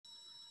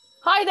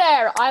Hi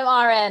there, I'm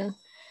RN.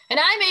 And I'm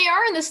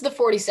AR, and this is the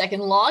 42nd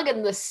log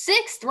and the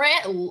 6th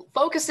rant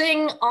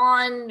focusing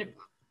on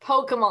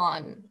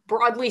Pokemon.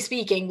 Broadly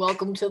speaking,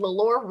 welcome to the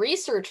Lore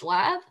Research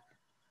Lab.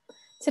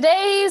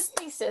 Today's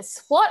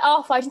thesis, what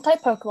are fighting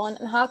type Pokemon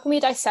and how can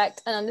we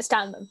dissect and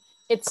understand them?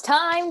 It's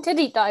time to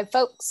deep dive,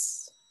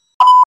 folks.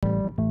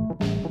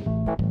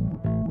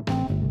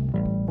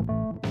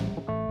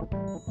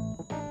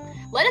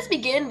 Let us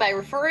begin by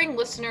referring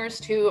listeners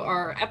to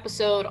our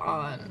episode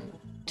on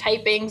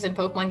typings in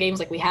Pokemon games.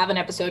 Like, we have an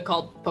episode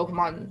called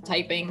Pokemon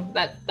Typing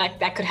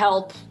that could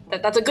help.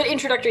 That's a good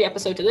introductory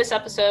episode to this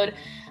episode.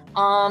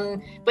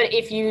 But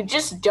if you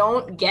just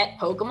don't get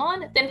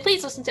Pokemon, then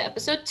please listen to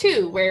episode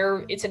 2,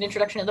 where it's an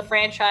introduction to the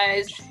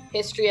franchise,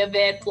 history of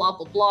it, blah,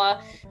 blah,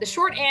 blah. The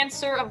short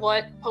answer of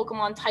what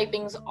Pokemon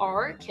typings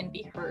are can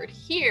be heard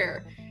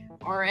here.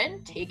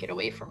 RN, take it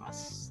away from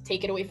us.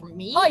 Take it away from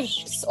me.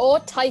 Types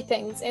or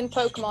typings in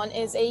Pokemon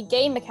is a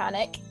game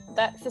mechanic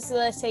that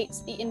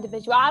facilitates the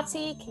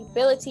individuality,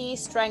 capability,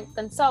 strength,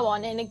 and so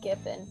on in a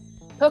given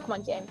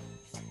Pokemon game.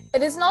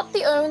 It is not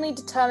the only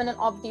determinant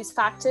of these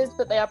factors,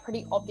 but they are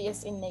pretty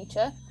obvious in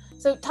nature.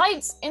 So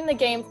types in the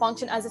game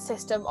function as a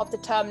system of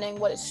determining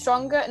what is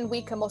stronger and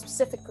weaker more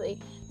specifically,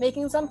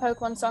 making some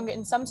Pokemon stronger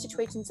in some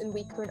situations and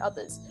weaker in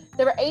others.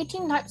 There are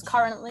 18 types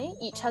currently,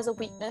 each has a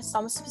weakness,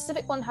 some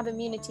specific ones have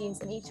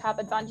immunities, and each have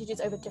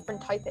advantages over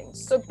different typings.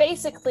 So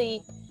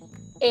basically,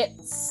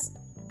 it's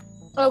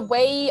a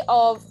way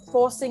of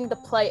forcing the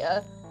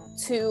player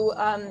to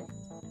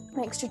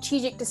make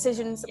strategic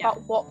decisions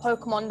about what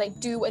Pokemon they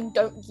do and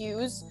don't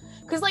use.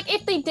 Because, like,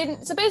 if they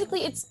didn't... So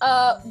basically, it's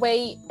a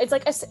way... It's,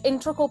 like, an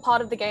integral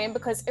part of the game,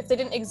 because if they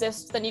didn't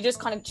exist, then you just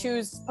kind of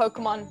choose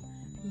Pokemon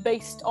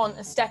based on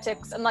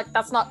aesthetics, and, like,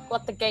 that's not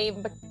what the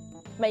game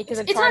makers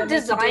are trying to do.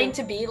 It's not designed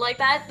to be like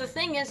that. The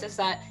thing is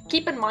that,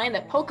 keep in mind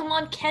that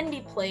Pokemon can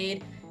be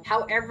played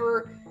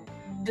however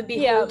the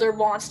beholder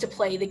wants to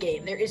play the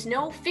game. There is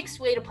no fixed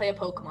way to play a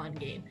Pokemon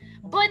game.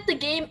 But the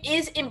game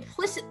is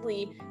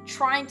implicitly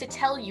trying to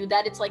tell you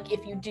that it's like,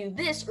 if you do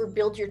this or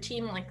build your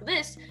team like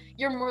this,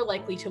 you're more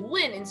likely to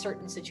win in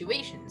certain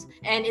situations.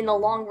 And in the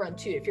long run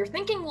too. If you're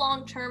thinking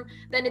long term,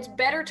 then it's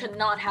better to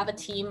not have a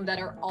team that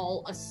are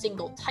all a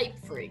single type,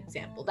 for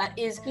example. That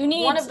is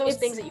one of those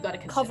things that you got to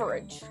consider.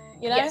 Coverage,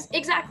 you know? Yes,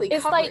 exactly.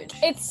 It's coverage.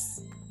 Like,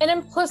 it's an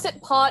implicit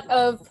part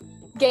of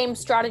game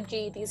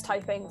strategy, these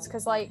typings,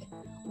 because, like,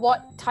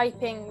 what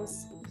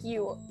typings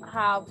you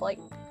have, like,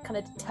 kind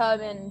of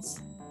determines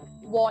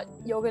what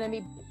you're going to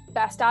be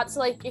best at. So,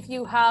 like, if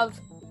you have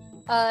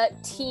a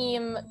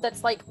team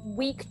that's, like,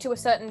 weak to a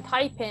certain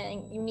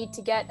typing, you need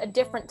to get a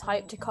different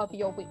type to cover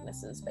your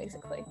weaknesses,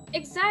 basically.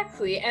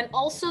 Exactly. And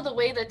also the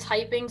way that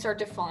typings are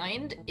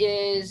defined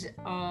is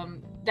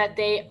that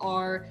they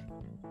are,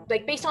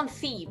 like, based on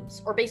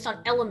themes or based on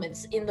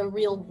elements in the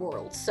real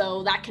world.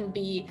 So that can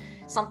be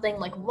something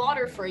like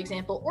water, for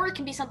example, or it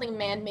can be something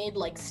man-made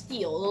like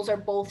steel. Those are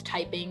both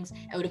typings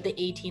out of the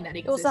 18 that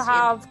exist. You also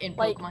have in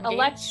like Pokemon games.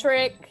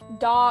 Electric,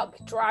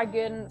 Dark,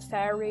 Dragon,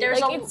 Fairy. There's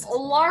like, a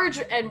large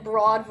and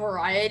broad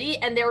variety,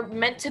 and they're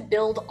meant to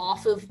build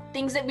off of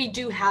things that we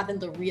do have in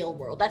the real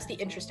world. That's the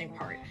interesting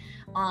part.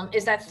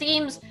 Is that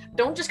themes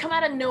don't just come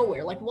out of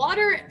nowhere. Like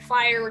water,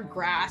 fire,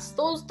 grass,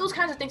 those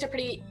kinds of things are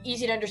pretty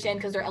easy to understand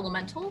because they're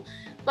elemental.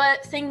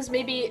 But things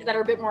maybe that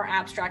are a bit more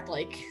abstract,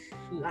 like,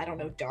 I don't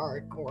know,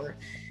 dark or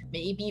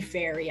maybe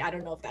fairy. I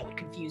don't know if that would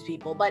confuse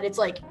people, but it's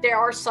like there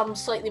are some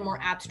slightly more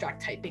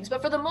abstract typings.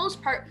 But for the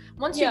most part,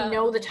 once you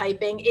know the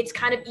typing, it's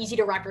kind of easy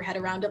to wrap your head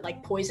around it,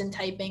 like poison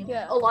typing.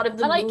 Yeah. A lot of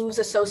the moves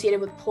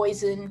associated with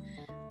poison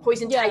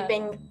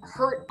typing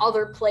hurt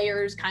other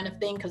players kind of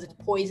thing because it's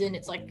poison.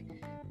 It's like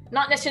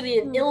not necessarily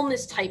an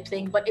illness type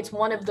thing, but it's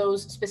one of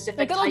those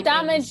specific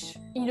typings.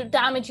 It'll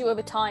damage you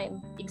over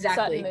time.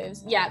 Exactly. Certain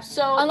moves. Yeah.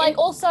 So and like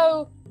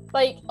also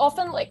like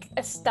often like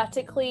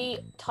aesthetically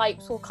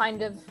types will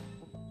kind of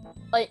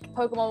like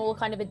Pokemon will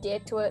kind of adhere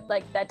to it,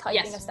 like their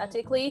typing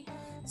aesthetically.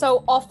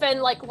 So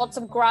often like lots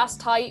of grass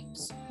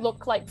types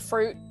look like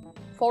fruit,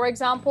 for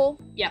example.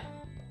 Yeah.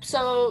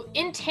 So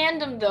in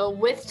tandem though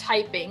with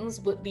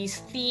typings, with these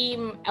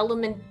theme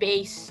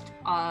element-based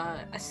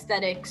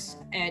aesthetics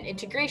and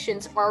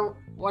integrations are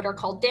what are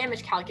called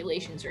damage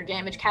calculations or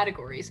damage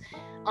categories,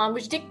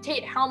 which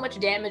dictate how much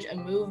damage a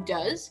move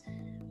does.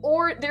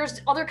 Or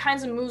there's other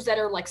kinds of moves that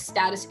are like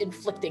status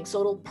inflicting. So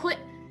it'll put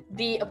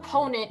the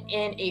opponent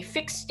in a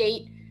fixed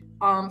state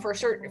for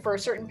a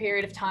certain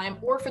period of time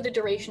or for the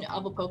duration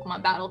of a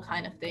Pokemon battle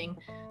kind of thing.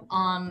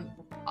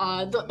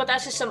 But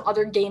that's just some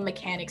other game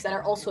mechanics that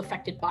are also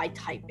affected by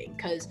typing,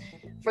 because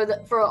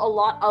for a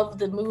lot of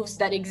the moves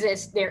that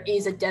exist, there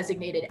is a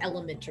designated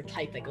element or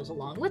type that goes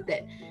along with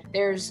it.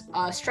 There's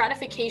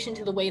stratification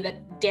to the way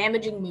that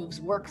damaging moves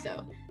work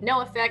though.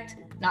 No effect,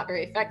 not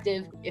very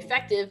effective,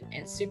 effective,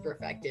 and super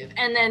effective.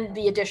 And then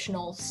the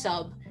additional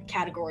sub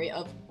category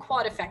of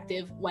quad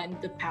effective when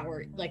the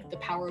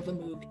power of a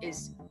move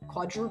is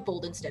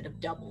quadrupled instead of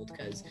doubled,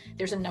 because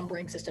there's a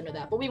numbering system to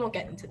that, but we won't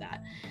get into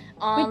that.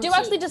 We do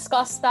actually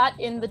discuss that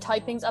in the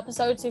typings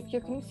episode, so if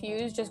you're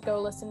confused, just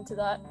go listen to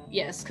that.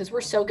 Yes, because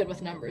we're so good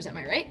with numbers, am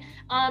I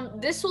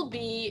right? This will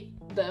be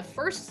the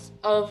first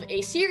of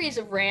a series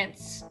of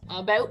rants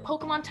about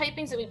Pokemon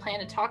typings that we plan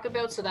to talk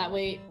about, so that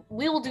way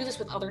we will do this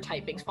with other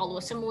typings, follow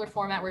a similar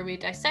format where we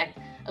dissect,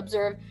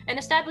 observe, and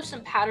establish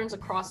some patterns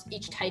across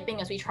each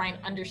typing as we try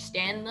and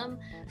understand them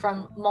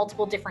from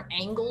multiple different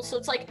angles. So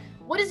it's like,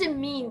 what does it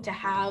mean to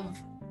have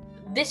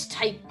this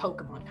type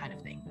Pokemon kind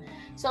of thing?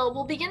 So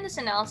we'll begin this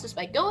analysis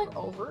by going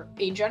over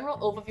a general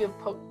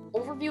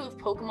overview of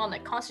Pokemon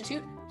that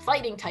constitute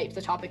fighting types,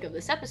 the topic of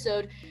this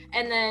episode,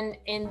 and then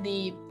in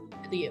the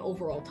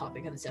overall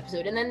topic of this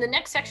episode. And then the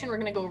next section, we're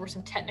going to go over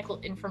some technical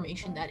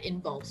information that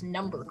involves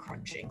number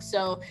crunching.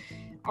 So,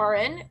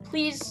 RN,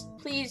 please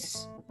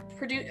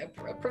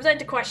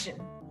present a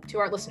question to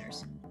our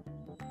listeners.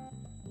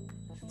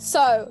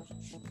 So,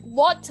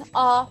 what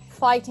are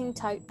fighting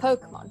type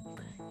Pokemon?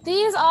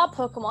 These are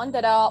Pokemon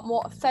that are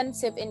more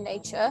offensive in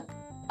nature,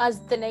 as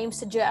the name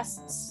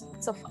suggests.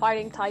 It's a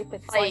fighting type.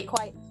 It's like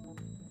quite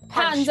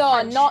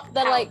hands-on, not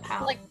the like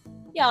pow,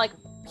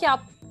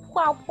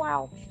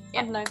 wow. Yeah.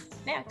 I don't know.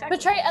 Yeah,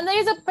 exactly. And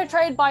these are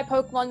portrayed by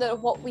Pokemon that are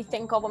what we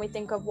think of when we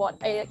think of what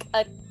a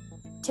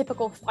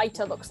typical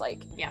fighter looks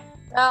like. Yeah.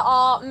 There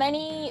are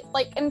many,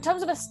 like, in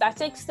terms of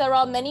aesthetics, there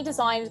are many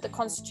designs that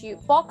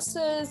constitute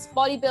boxers,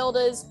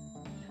 bodybuilders,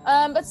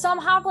 but some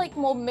have, like,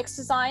 more mixed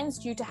designs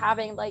due to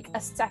having, like,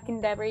 a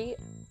secondary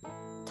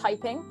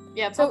typing.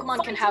 Yeah,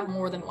 Pokemon can have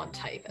more than one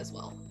type as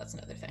well. That's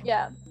another thing.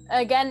 Yeah.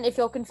 Again, if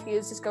you're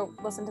confused, just go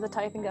listen to the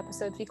typing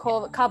episodes. We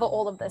cover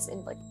all of this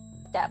in, like,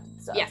 depth.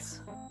 So.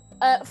 Yes.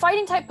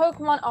 Fighting type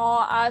Pokemon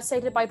are, as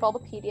stated by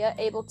Bulbapedia,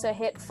 able to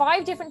hit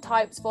 5 different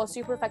types for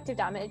super effective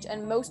damage,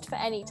 and most for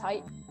any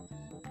type.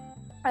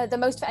 The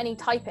most for any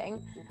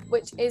typing,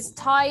 which is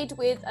tied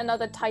with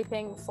another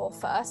typing for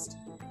first.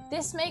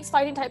 This makes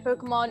fighting type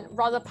Pokemon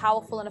rather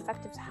powerful and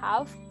effective to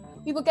have.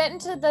 We will get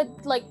into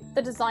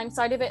the design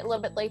side of it a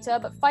little bit later,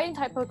 but fighting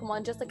type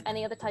Pokemon, just like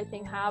any other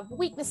typing, have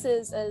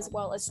weaknesses as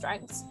well as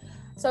strengths.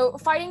 So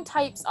fighting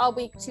types are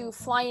weak to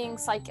Flying,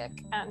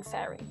 Psychic, and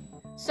Fairy.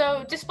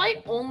 So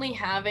despite only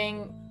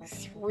having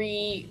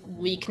 3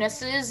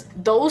 weaknesses,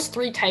 those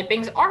 3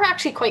 typings are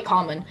actually quite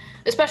common,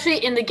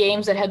 especially in the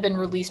games that have been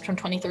released from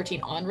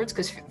 2013 onwards,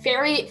 because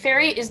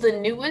Fairy is the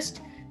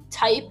newest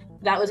type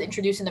that was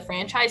introduced in the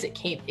franchise. It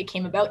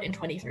came about in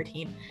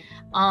 2013.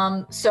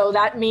 So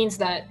that means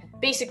that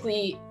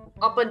basically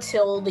up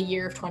until the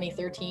year of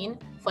 2013,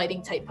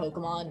 fighting type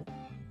Pokemon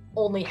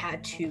only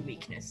had 2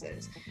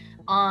 weaknesses.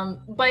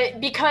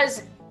 But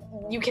because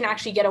you can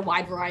actually get a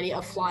wide variety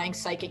of Flying,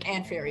 Psychic,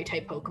 and Fairy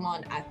type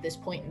Pokemon at this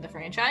point in the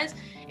franchise,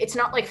 it's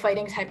not like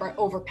fighting type are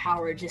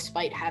overpowered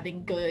despite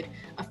having good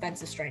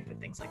offensive strength and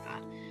things like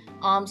that.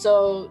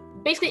 So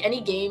basically any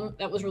game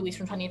that was released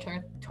from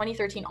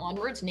 2013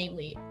 onwards,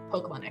 namely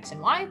Pokemon X and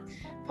Y,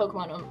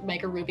 Pokemon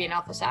Omega Ruby and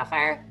Alpha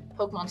Sapphire,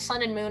 Pokemon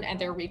Sun and Moon and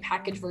their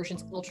repackaged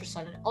versions Ultra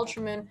Sun and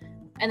Ultra Moon,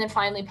 and then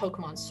finally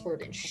Pokemon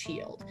Sword and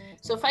Shield.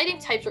 So fighting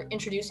types were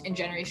introduced in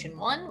Generation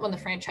 1 when the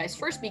franchise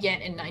first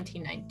began in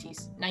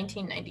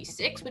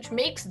 1996, which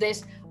makes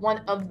this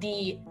one of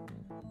the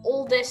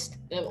oldest,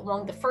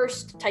 among the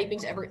first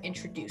typings ever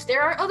introduced.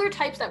 There are other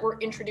types that were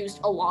introduced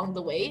along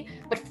the way,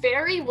 but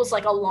Fairy was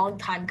like a long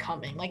time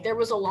coming. Like there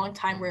was a long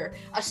time where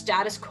a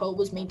status quo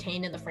was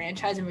maintained in the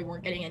franchise and we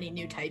weren't getting any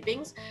new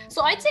typings.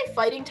 So I'd say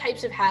fighting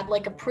types have had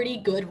like a pretty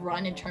good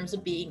run in terms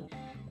of being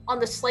on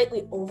the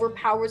slightly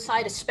overpowered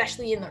side,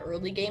 especially in the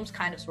early games,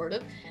 kind of, sort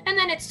of. And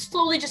then it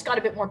slowly just got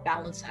a bit more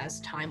balanced as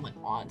time went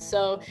on.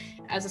 So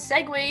as a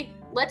segue,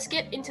 let's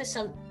get into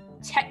some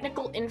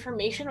technical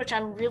information, which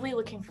I'm really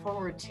looking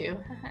forward to.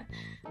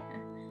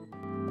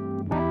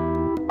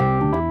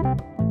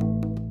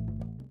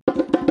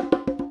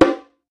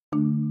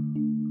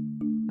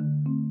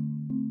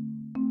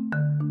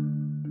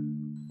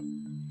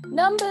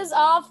 Numbers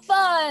are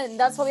fun!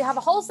 That's why we have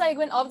a whole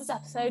segment of this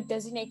episode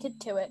designated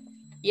to it.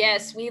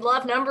 Yes, we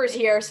love numbers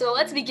here. So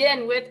let's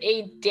begin with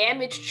a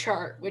damage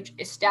chart, which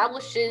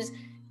establishes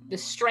the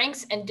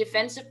strengths and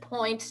defensive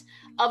points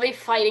of a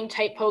fighting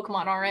type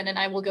Pokemon. RN and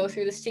I will go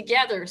through this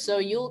together. So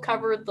you'll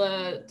cover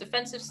the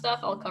defensive stuff,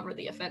 I'll cover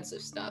the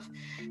offensive stuff.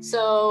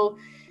 So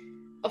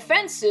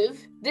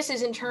offensive, this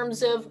is in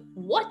terms of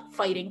what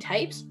fighting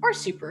types are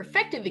super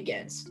effective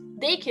against.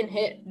 They can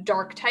hit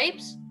dark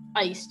types,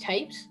 ice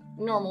types,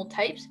 normal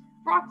types,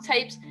 rock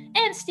types,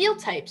 and steel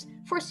types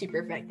for super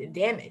effective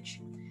damage.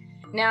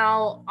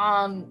 Now,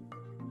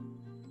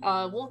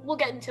 we'll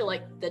get into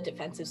like the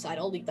defensive side.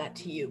 I'll leave that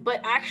to you.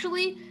 But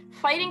actually,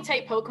 fighting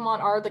type Pokemon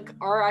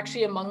are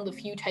actually among the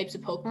few types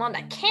of Pokemon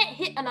that can't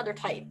hit another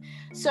type.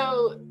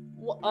 So,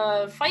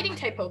 fighting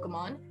type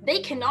Pokemon, they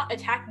cannot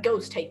attack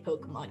ghost type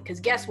Pokemon, because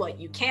guess what?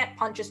 You can't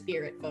punch a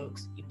spirit,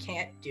 folks. You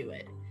can't do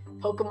it.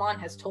 Pokemon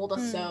has told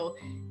us so.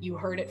 You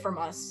heard it from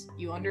us.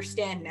 You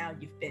understand now.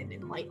 You've been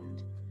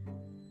enlightened.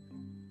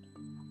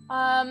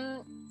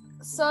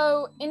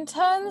 So in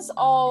terms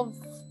of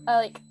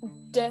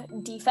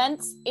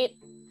defense, it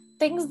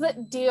things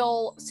that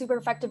deal super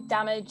effective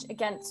damage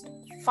against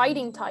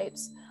fighting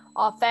types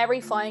are fairy,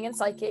 flying, and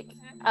psychic,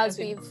 as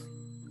we've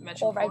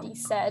already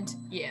said.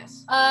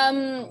 Yes.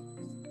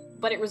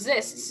 But it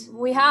resists.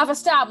 We have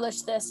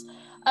established this.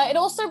 It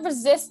also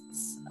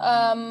resists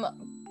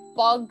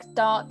bug,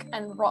 dark,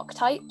 and rock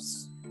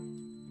types.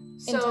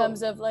 In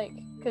terms of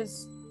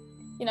because,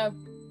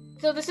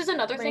 So this is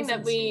another thing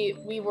that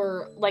we were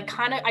I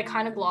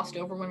kind of glossed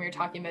over when we were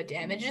talking about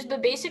damages, but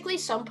basically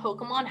some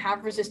Pokemon have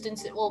resistance.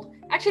 Well,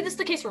 actually this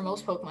is the case for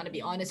most Pokemon, to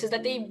be honest, is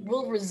that they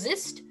will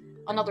resist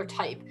another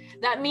type.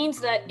 That means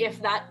that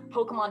if that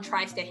Pokemon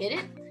tries to hit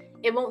it,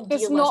 it won't deal.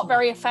 It's not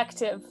very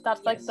effective.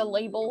 That's the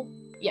label.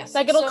 Yes.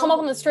 It'll come up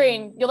on the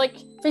screen. You're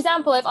for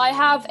example, if I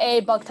have a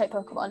bug type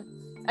Pokemon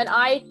and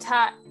I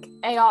attack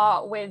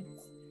AR with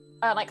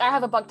I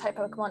have a bug type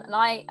Pokemon and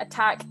I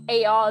attack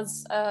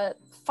AR's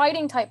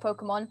fighting type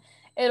Pokemon,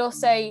 it'll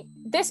say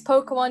this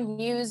Pokemon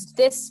used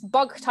this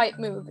bug type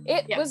move.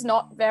 It was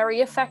not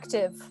very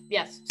effective.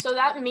 Yes. So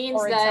that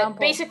means that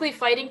basically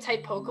fighting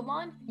type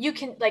Pokemon, you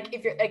can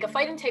if you're a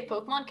fighting type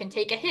Pokemon can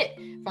take a hit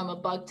from a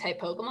bug type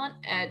Pokemon,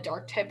 a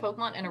dark type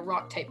Pokemon, and a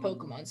rock type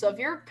Pokemon. So if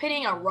you're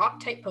pitting a rock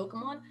type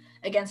Pokemon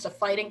against a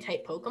fighting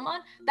type Pokemon,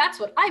 that's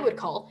what I would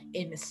call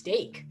a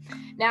mistake.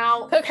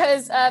 Now,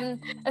 because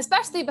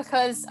especially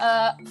because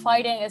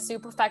fighting is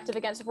super effective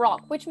against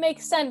rock, which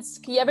makes sense.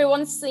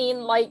 Everyone's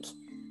seen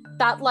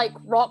that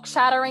rock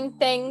shattering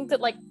thing that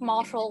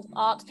martial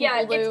arts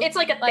people do. It's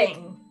a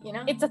thing,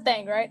 It's a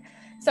thing, right?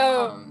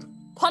 So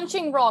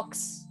punching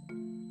rocks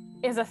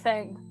is a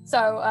thing.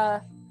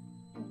 So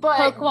but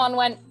Pokemon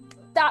went,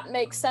 that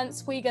makes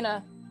sense. We're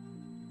gonna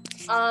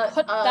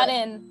put that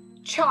in.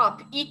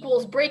 Chop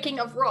equals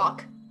breaking of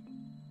rock.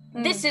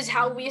 This is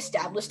how we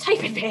establish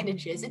type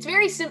advantages. It's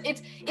very simple.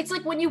 It's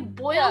like when you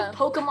boil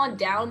Pokemon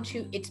down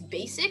to its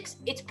basics,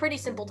 it's pretty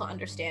simple to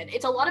understand.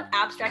 It's a lot of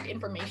abstract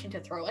information to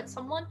throw at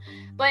someone,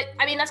 but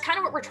I mean, that's kind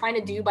of what we're trying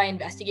to do by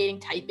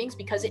investigating typings,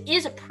 because it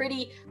is a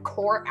pretty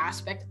core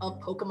aspect of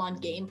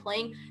Pokemon game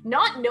playing.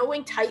 Not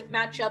knowing type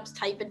matchups,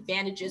 type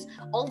advantages,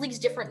 all these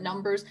different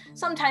numbers,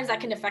 sometimes that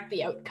can affect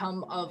the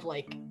outcome of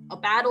a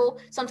battle.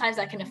 Sometimes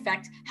that can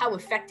affect how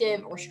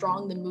effective or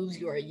strong the moves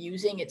you are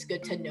using. It's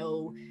good to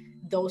know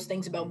those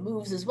things about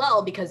moves as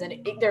well, because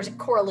then there's a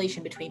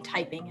correlation between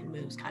typing and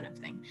moves, kind of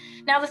thing.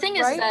 Now the thing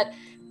is that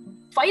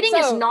fighting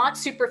is not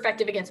super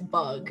effective against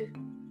bug,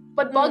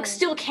 but bug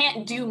still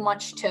can't do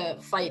much to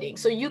fighting.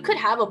 So you could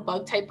have a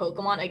bug type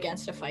Pokemon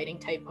against a fighting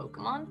type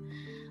Pokemon,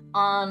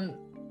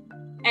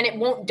 and it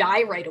won't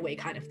die right away,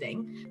 kind of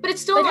thing. But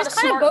it's still not a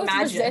smart both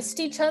magic. Resist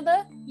each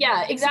other.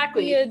 Yeah,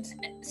 exactly. It's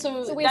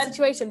a weird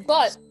situation.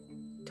 But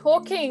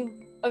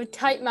talking of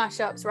type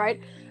mashups, right?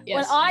 Yes.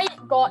 When I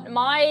got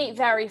my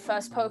very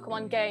first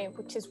Pokemon game,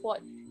 which is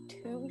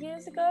 2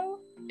 years ago?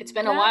 It's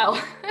been a while.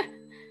 No,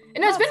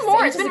 it's been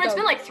more. It's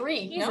been like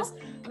 3. Jesus.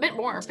 A bit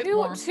more.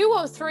 2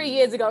 or 3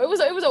 years ago. It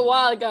was a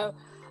while ago.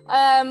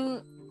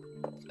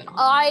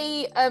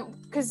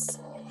 Because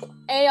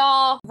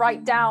AR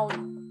write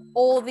down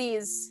all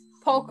these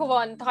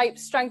Pokemon type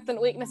strength and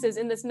weaknesses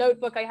in this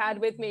notebook I had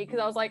with me, because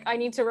I was like, I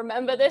need to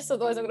remember this,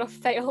 otherwise I'm gonna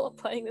fail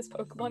at playing this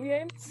Pokemon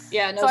game.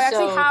 Yeah, no. So I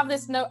actually have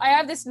this I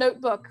have this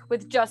notebook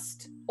with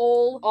just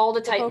all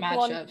the type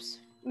matchups.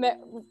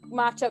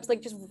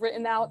 Matchups just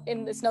written out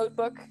in this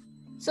notebook.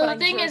 So the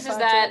thing is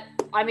that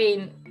I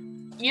mean,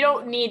 you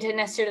don't need to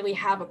necessarily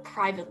have a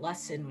private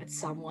lesson with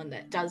someone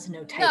that does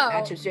know type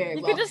matchups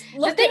very well.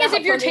 The thing is,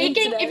 if you're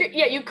taking,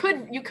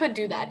 you could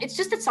do that. It's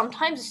just that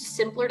sometimes it's just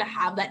simpler to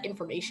have that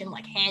information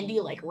handy,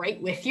 right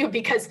with you,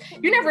 because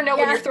you never know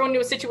when you're thrown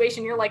into a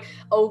situation. You're like,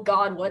 oh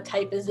God, what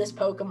type is this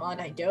Pokemon?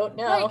 I don't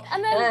know.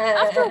 And then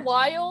after a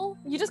while,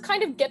 you just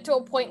kind of get to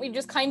a point where you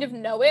just kind of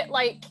know it.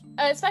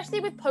 Especially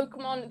with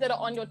Pokemon that are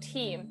on your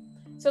team.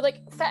 So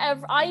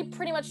I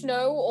pretty much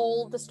know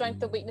all the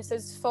strengths and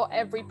weaknesses for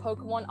every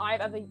Pokemon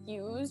I've ever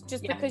used,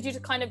 just because you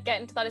just kind of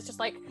get into that. It's just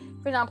for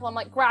example,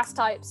 I'm grass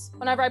types.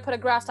 Whenever I put a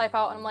grass type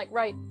out, I'm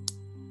right,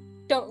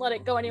 don't let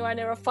it go anywhere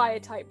near a fire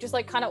type, just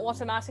kind of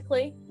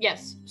automatically.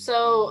 Yes.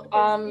 So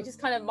you just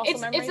kind of muscle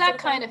memory. It's that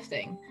kind of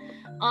thing.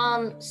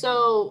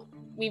 So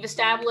we've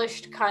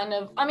established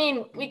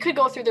we could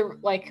go through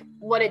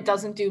what it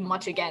doesn't do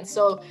much against.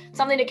 So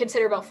something to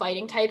consider about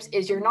fighting types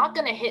is you're not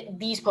going to hit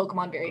these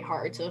Pokemon very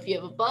hard. So if you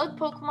have a bug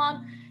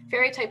Pokemon,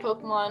 fairy type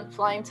Pokemon,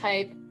 flying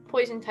type,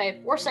 poison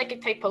type, or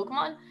psychic type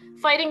Pokemon,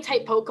 fighting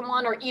type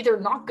Pokemon are either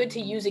not good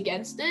to use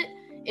against it,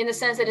 in the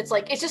sense that it's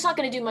just not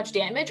going to do much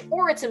damage,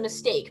 or it's a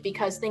mistake,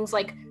 because things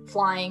like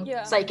flying,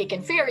 psychic,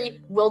 and fairy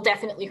will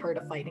definitely hurt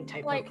a fighting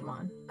type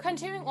Pokemon.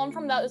 Continuing on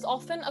from that, there's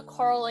often a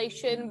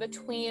correlation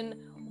between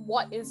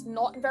what is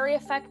not very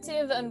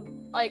effective and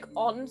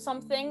on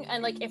something,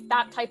 and if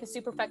that type is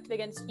super effective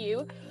against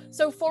you.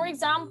 So for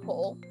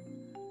example,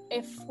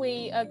 if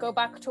we go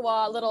back to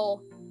our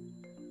little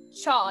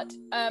chart,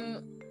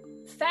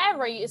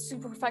 fairy is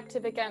super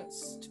effective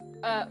against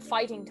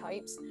fighting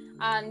types,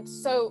 and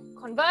so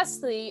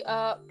conversely,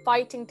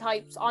 fighting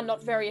types are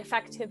not very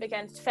effective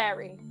against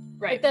fairy.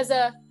 Right.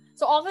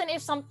 So often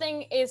if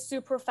something is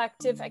super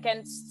effective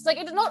against, like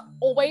it's not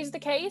always the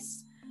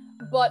case,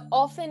 but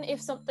often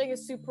if something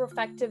is super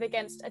effective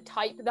against a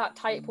type, that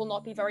type will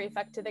not be very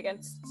effective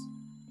against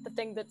the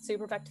thing that's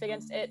super effective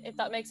against it, if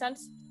that makes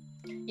sense.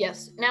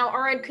 Yes. Now,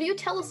 Aaron, could you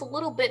tell us a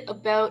little bit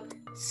about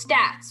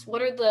stats?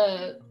 What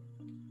are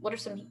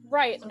some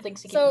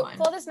things to keep in mind?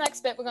 So for this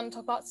next bit, we're going to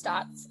talk about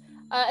stats.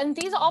 And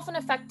these are often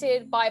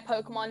affected by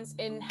Pokemon's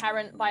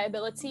inherent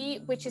viability,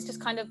 which is just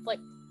kind of like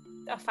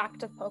a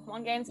fact of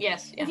Pokemon games.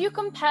 Yes. Yeah. If you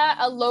compare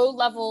a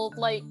low-level,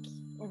 like,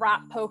 rat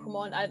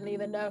Pokemon, I don't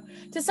even know,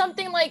 to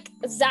something like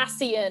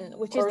Zacian,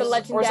 which is the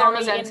legendary... Or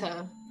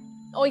Zamazenta.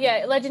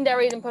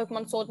 Legendary in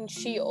Pokemon Sword and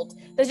Shield.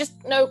 There's just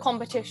no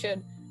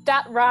competition.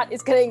 That rat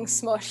is getting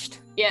smushed.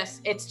 Yes,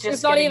 it's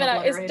not even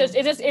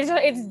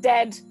it's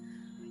dead.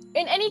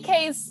 In any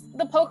case,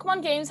 the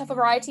Pokemon games have a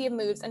variety of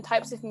moves and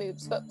types of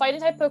moves, but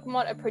fighting type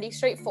Pokemon are pretty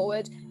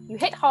straightforward. You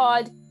hit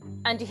hard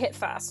and you hit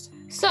fast.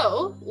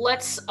 So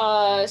let's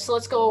go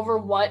over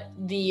what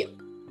the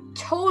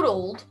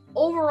totaled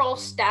overall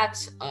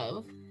stats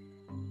of,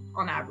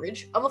 on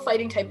average, of a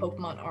fighting type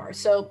Pokemon are.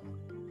 So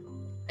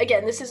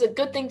again, this is a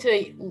good thing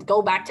to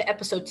go back to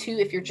episode 2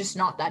 if you're just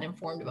not that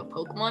informed about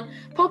Pokemon.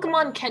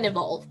 Pokemon can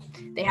evolve.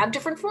 They have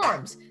different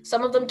forms.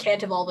 Some of them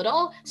can't evolve at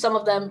all. Some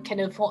of them can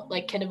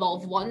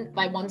evolve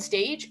one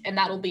stage, and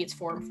that'll be its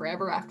form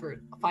forever after it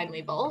finally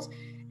evolves.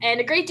 And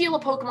a great deal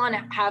of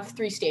Pokemon have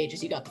 3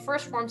 stages. You got the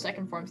first form,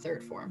 second form,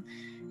 third form.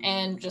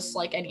 And just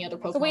like any other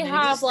Pokemon in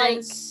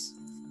existence...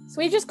 So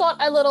we've just got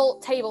a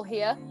little table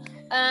here,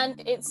 and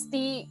it's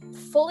the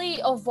fully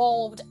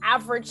evolved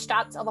average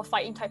stats of a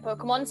fighting type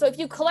Pokemon. So if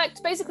you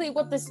collect, basically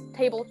what this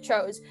table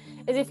shows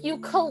is if you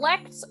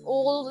collect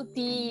all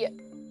the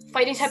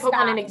fighting type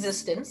Pokemon in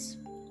existence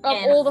of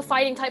all the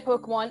fighting type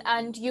Pokemon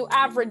and you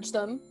average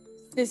them,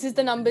 this is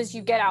the numbers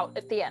you get out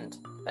at the end,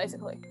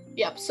 basically.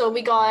 Yep. So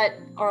we got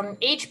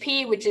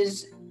HP, which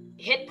is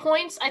hit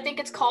points, I think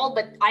it's called,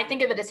 but I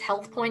think of it as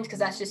health points because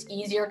that's just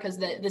easier because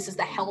this is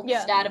the health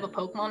stat of a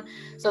Pokemon.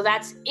 So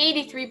that's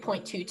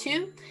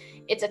 83.22.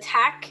 Its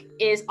attack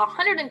is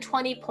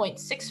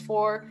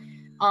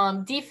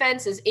 120.64.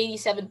 Defense is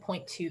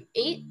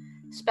 87.28.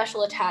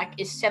 Special attack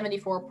is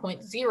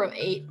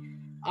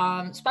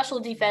 74.08. Special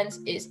defense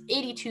is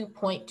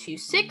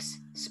 82.26.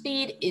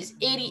 Speed is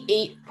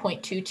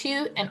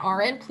 88.22. And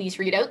RN, please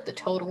read out the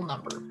total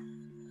number.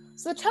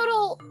 So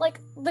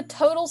the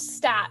total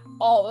stat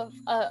of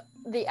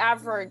the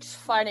average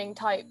fighting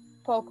type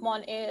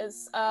Pokemon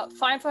is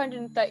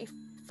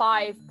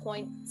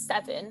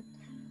 535.7.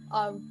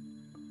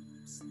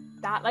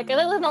 That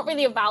is not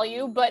really a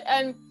value, but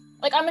I'm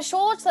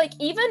sure it's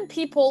even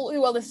people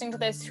who are listening to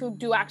this who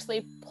do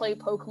actually play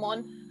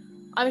Pokemon,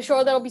 I'm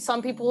sure there'll be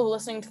some people who are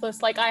listening to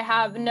this I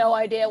have no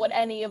idea what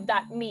any of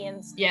that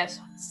means. Yes.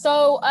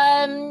 So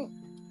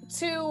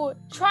to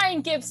try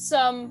and give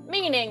some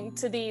meaning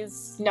to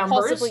these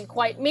numbers, possibly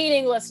quite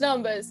meaningless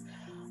numbers,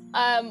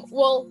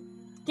 we'll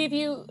give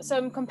you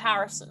some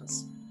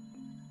comparisons.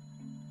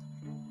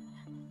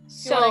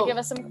 So, you want to give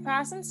us some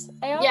comparisons,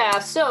 AR? Yeah,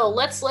 so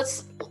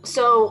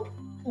so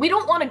we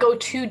don't want to go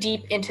too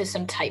deep into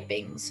some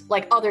typings,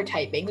 like other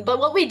typings, but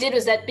what we did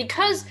was that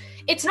because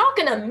it's not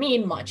going to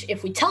mean much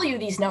if we tell you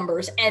these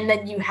numbers and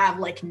then you have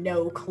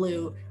no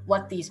clue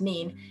what these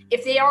mean.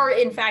 If they are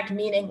in fact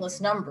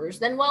meaningless numbers,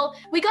 then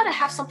we got to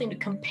have something to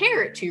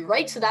compare it to,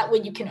 right? So that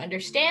way you can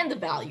understand the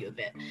value of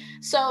it.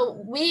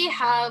 So we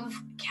have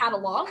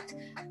cataloged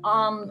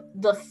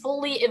the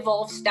fully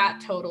evolved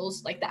stat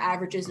totals, like the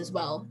averages as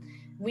well.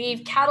 We've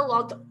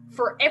cataloged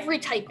for every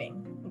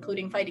typing,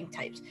 including fighting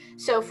types.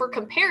 So for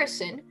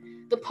comparison,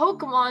 the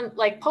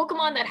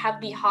Pokemon that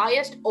have the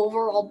highest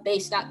overall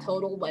base stat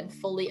total when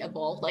fully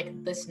evolved, like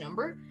this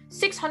number,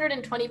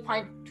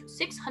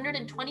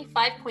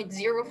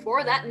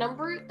 625.04, that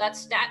number, that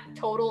stat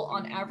total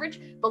on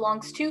average,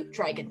 belongs to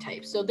Dragon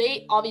type. So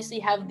they obviously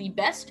have the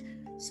best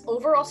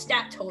overall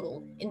stat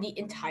total in the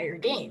entire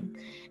game.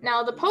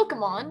 Now the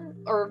Pokemon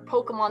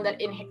that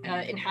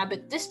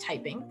inhabit this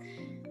typing,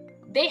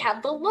 they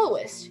have the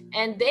lowest,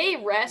 and they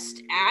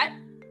rest at,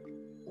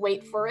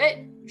 wait for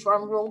it,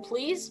 drum roll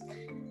please,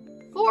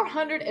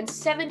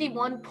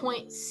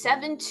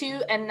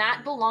 471.72, and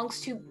that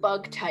belongs to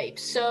bug type.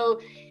 So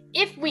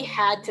if we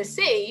had to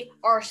say,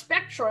 our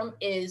spectrum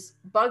is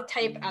bug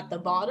type at the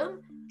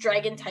bottom,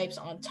 dragon types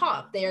on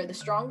top. They are the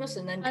strongest,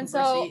 and then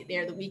conversely, they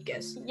are the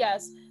weakest.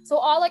 Yes. So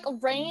our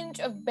range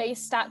of base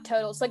stat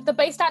totals, the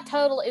base stat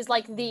total is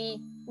the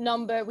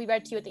number we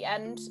read to you at the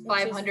end,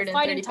 which is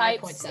fighting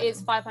types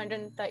is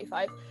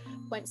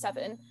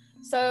 535.7.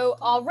 So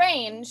our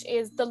range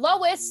is the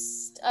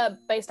lowest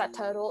base stat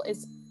total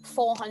is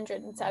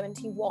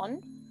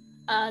 471,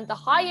 and the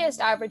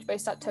highest average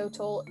base stat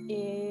total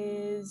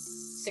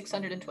is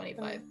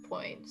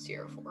 625.04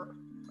 or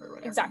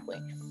whatever. Exactly.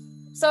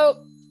 So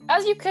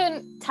as you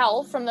can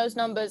tell from those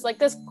numbers,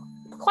 there's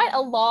quite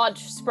a large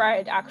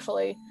spread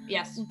actually.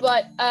 Yes.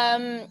 But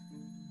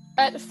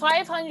at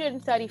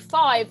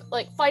 535,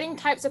 fighting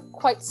types are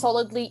quite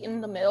solidly in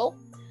the middle,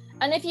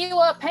 And if you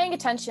were paying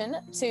attention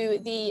to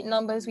the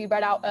numbers we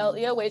read out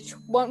earlier, which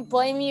won't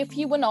blame you if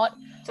you were not,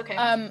 It's okay.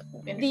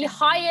 the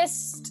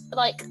highest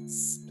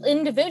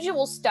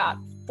individual stat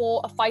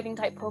for a fighting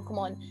type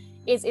Pokemon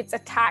is its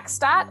attack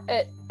stat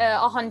at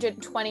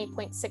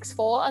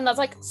 120.64, and that's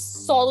like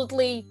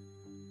solidly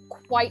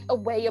quite a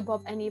way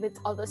above any of its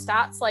other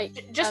stats.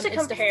 Like just to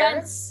its compare,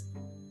 defense,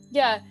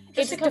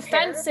 its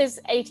defense is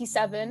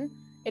 87,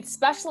 its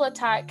special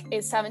attack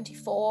is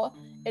 74,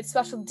 its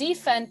special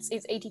defense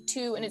is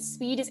 82, and its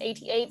speed is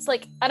 88. It's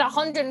like at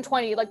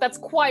 120, like that's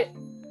quite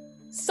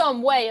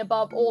some way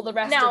above all the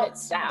rest of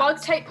its stats.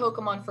 Bug type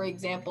Pokemon, for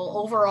example,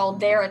 overall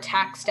their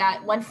attack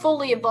stat when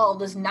fully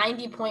evolved is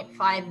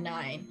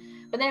 90.59.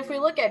 But then if we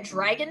look at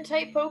dragon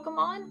type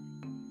Pokemon,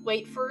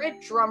 wait for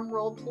it, drum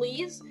roll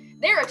please,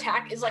 their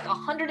attack is like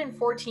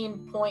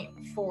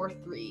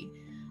 114.43.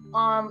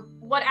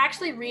 What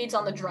actually reads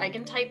on the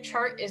dragon type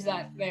chart is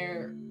that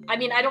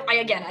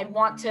I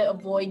want to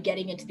avoid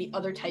getting into the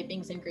other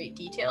typings in great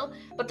detail,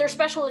 but their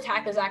special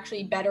attack is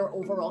actually better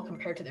overall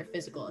compared to their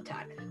physical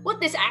attack. What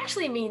this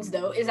actually means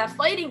though is that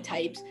fighting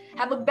types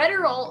have a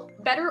better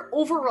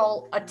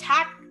overall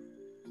attack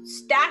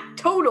stat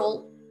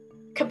total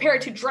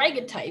compared to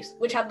dragon types,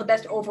 which have the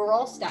best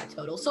overall stat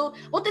total. So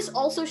what this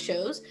also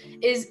shows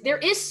is there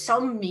is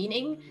some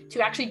meaning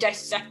to actually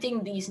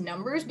dissecting these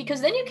numbers, because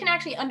then you can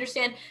actually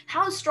understand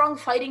how strong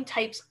fighting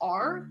types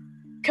are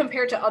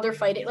compared to other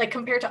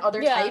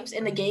types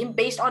in the game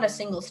based on a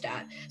single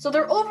stat. So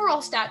their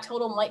overall stat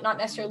total might not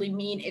necessarily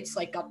mean it's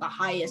like got the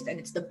highest and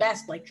it's the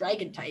best like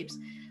dragon types,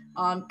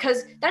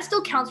 because that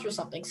still counts for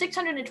something.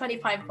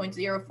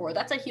 625.04,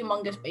 that's a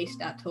humongous base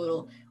stat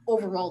total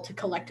overall to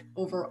collect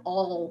over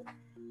all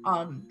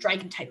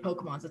dragon type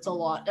Pokemons. That's a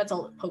lot.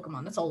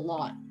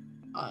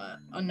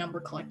 A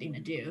number collecting to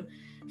do.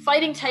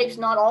 Fighting types,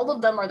 not all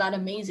of them are that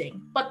amazing,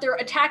 but their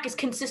attack is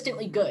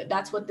consistently good.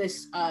 That's what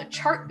this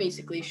chart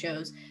basically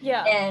shows.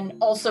 Yeah. And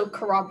also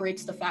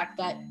corroborates the fact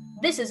that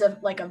this is a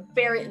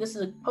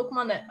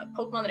Pokemon that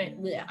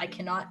I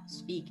cannot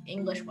speak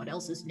English. What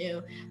else is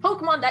new?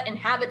 Pokemon that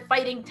inhabit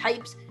fighting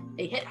types.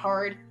 They hit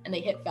hard and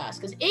they hit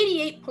fast, because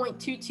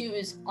 88.22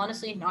 is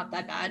honestly not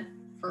that bad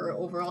for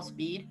overall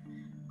speed.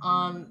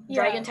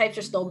 Dragon types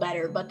are still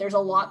better, but there's a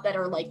lot that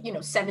are like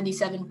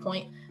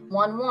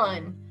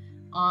 77.11.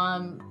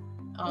 Some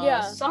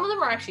of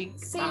them are actually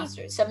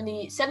faster.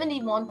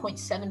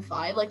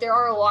 71.75. Like there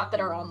are a lot that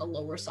are on the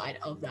lower side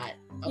of that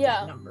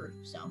number.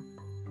 So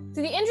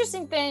the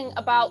interesting thing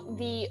about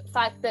the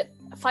fact that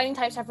fighting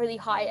types have really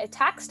high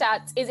attack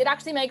stats is it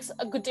actually makes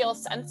a good deal of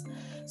sense.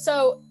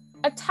 So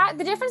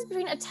the difference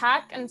between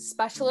attack and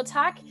special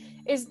attack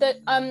is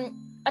that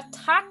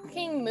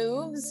attacking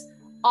moves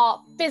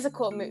are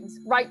physical moves,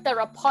 right? They're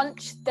a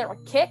punch, they're a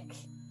kick.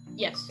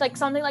 Yes. Like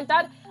something like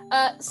that.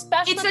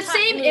 Special It's the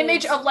same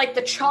image of like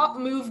the chop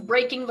move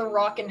breaking the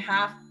rock in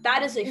half.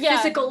 That is a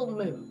physical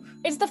move.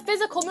 It's the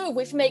physical move,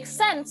 which makes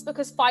sense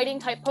because fighting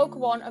type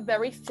Pokemon are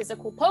very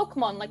physical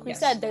Pokemon. Like we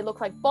said, they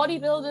look like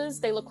bodybuilders,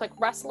 they look like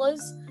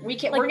wrestlers. We're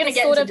gonna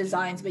get into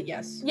designs, but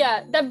yes.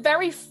 Yeah, they're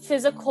very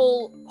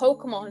physical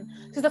Pokemon.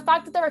 So the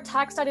fact that their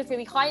attack stat is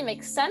really high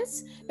makes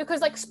sense,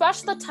 because like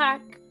special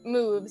attack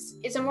moves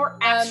is a more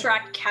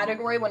abstract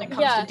category when it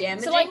comes to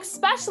damaging. So like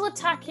special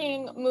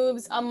attacking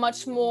moves are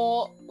much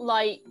more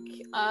like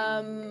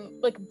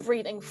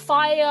breathing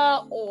fire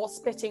or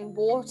spitting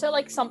water,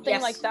 like something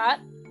like that.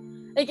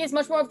 Like it's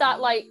much more of that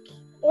like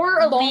or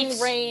a long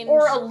range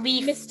or a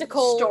leaf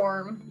mystical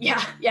storm.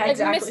 Yeah, like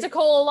exactly.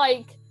 Mystical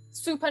like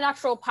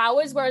supernatural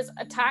powers, whereas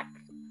attack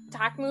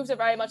moves are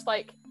very much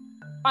like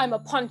I'm a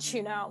punch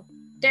you now.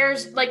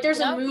 There's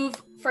a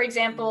move, for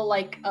example,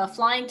 like a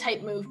flying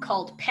type move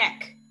called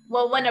peck.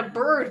 Well, when a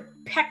bird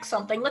pecks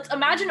something, let's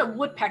imagine a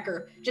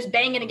woodpecker just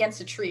banging against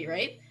a tree,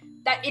 right?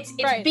 That its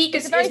beak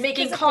is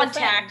making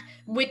contact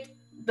with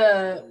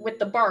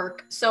the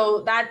bark,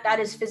 so that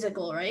is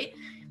physical, right?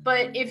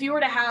 But if you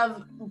were to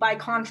have, by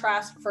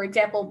contrast, for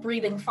example,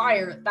 breathing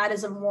fire, that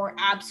is a more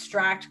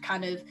abstract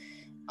kind of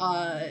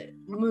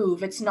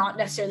move. It's not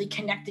necessarily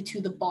connected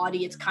to the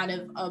body. It's kind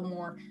of a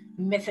more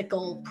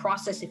mythical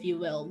process, if you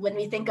will. When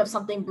we think of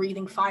something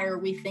breathing fire,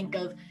 we think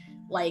of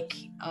like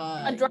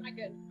a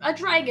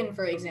dragon,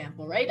 for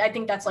example, right? I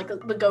think that's like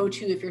the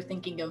go-to if you're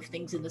thinking of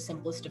things in the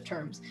simplest of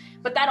terms.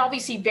 But that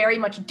obviously very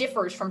much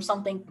differs from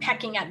something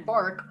pecking at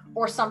bark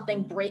or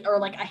something or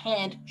like a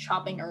hand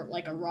chopping or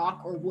like a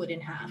rock or wood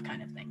in half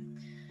kind of thing.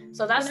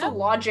 So that's the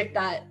logic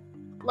that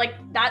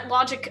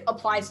logic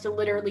applies to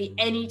literally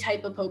any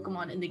type of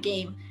Pokemon in the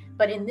game.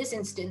 But in this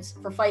instance,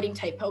 for fighting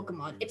type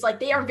Pokemon, it's like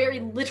they are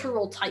very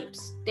literal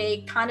types.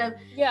 They kind of,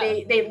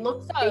 they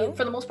look,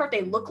 for the most part,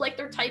 they look like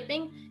they're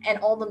typing, and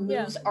all the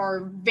moves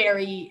are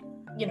very,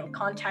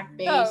 contact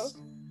based,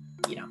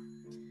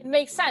 It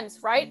makes sense,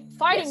 right?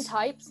 Fighting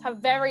types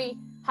have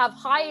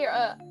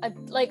higher,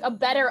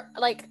 better,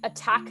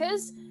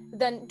 attackers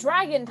than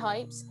dragon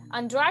types,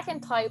 and dragon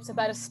types are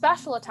better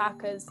special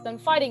attackers than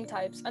fighting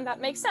types, and that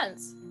makes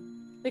sense.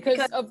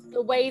 Because of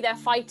the way they're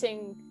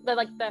fighting,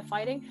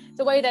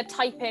 the way their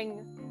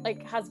typing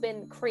has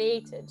been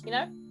created,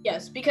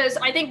 Yes, because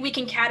I think we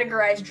can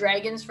categorize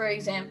dragons, for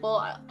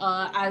example,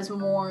 as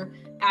more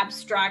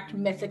abstract,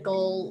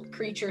 mythical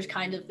creatures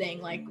kind of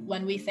thing. Like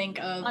when we think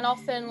of... And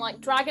often,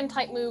 like,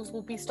 dragon-type moves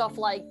will be stuff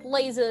like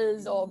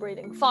lasers or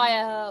breathing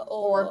fire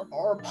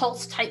or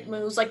pulse-type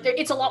moves. Like,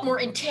 it's a lot more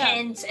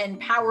intense and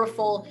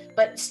powerful,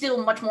 but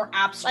still much more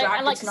abstract.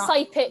 And like it's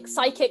not...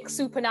 psychic,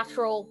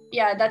 supernatural.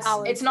 Yeah,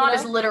 powers, it's not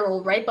as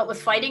literal, right? But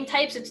with fighting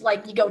types, it's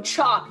like you go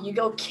chop, you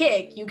go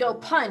kick, you go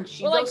punch,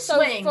 you go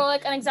swing. So for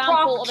like an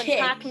example of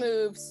attack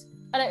moves,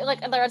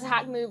 and there are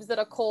attack moves that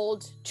are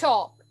called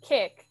chop,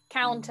 kick,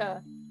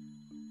 counter.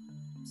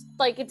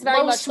 Like it's very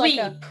low much sweep,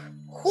 like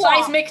a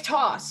seismic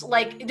toss.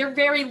 Like they're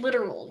very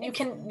literal.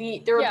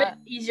 They're a bit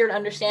easier to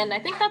understand. And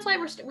I think that's why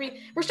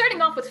we're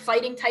starting off with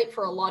fighting type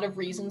for a lot of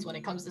reasons when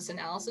it comes to this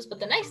analysis. But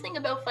the nice thing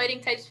about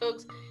fighting types,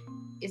 folks,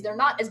 is they're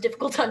not as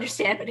difficult to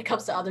understand when it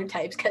comes to other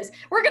types, because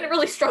we're going to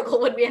really struggle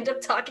when we end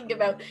up talking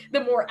about the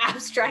more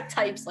abstract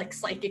types like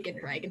psychic and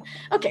dragon.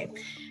 Okay,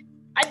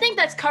 I think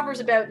that covers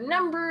about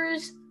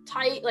numbers,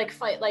 type,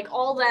 fight,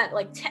 all that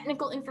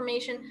technical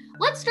information.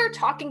 Let's start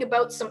talking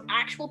about some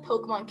actual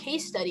Pokemon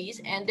case studies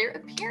and their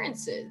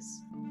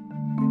appearances.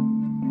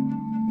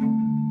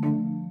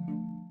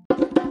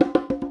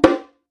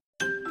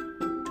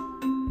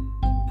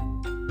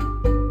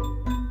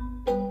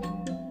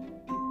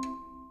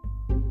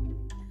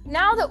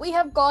 Now that we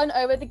have gone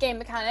over the game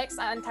mechanics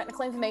and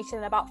technical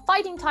information about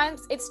fighting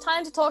types, it's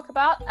time to talk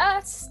about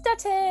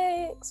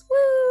aesthetics.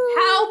 Woo!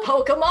 How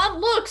Pokemon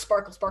look.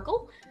 Sparkle,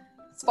 sparkle.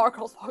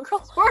 Sparkle, sparkle.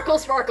 Sparkle,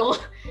 sparkle.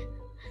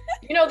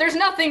 There's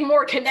nothing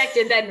more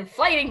connected than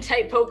fighting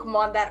type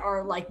Pokemon that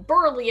are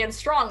burly and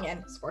strong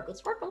and sparkle,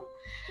 sparkle.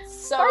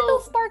 So sparkle,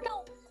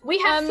 sparkle. We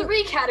have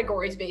 3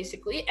 categories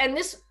basically, and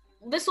this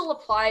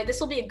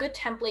will be a good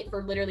template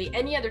for literally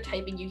any other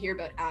typing you hear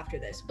about after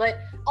this. But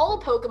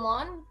all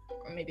Pokemon,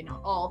 or maybe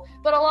not all,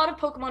 but a lot of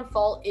Pokemon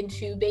fall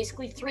into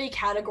basically 3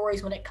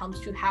 categories when it comes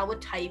to how a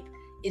type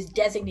is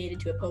designated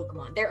to a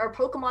Pokemon. There are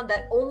Pokemon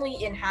that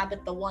only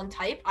inhabit the one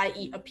type,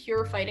 i.e. a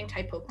pure fighting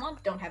type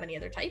Pokemon, don't have any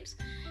other types.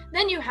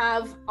 Then you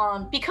have,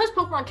 because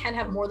Pokemon can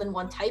have more than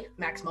one type,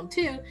 maximum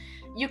 2,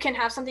 you can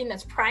have something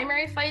that's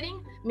primary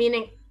fighting,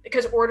 meaning,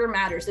 because order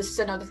matters. This is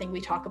another thing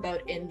we talk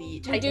about in the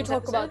typing episode. We do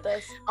talk about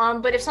this.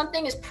 But if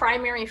something is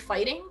primary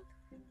fighting,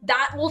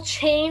 that will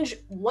change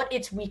what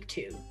it's weak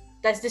to.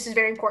 This is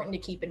very important to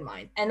keep in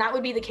mind. And that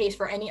would be the case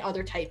for any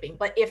other typing.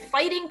 But if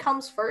fighting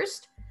comes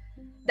first,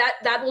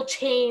 that will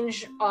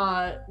change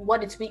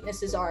what its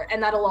weaknesses are,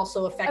 and that'll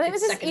also affect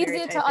its secondary typing. I think this is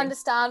easier to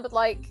understand with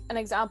an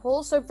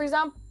example. So for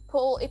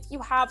example, if you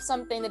have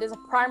something that is a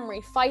primary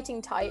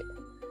fighting type,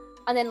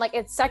 and then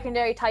its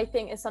secondary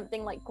typing is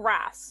something like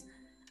grass.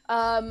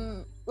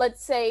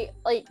 Let's say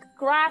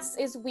grass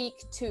is weak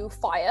to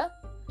fire.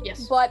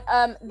 Yes. But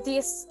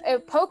this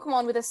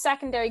Pokemon with a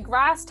secondary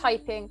grass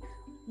typing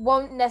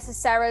won't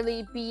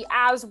necessarily be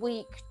as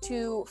weak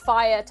to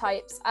fire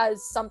types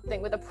as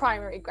something with a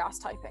primary grass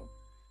typing.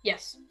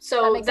 Yes.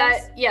 So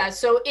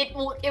so it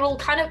will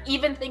kind of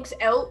even things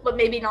out, but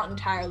maybe not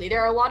entirely.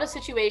 There are a lot of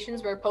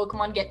situations where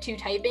Pokemon get 2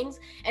 typings,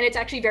 and it's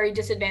actually very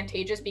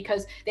disadvantageous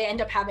because they end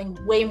up having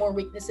way more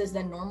weaknesses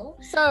than normal.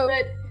 So,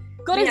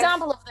 good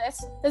example of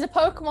this, there's a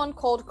Pokemon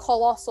called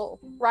Colossal,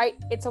 right?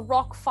 It's a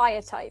rock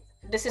fire type.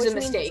 This is a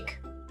mistake.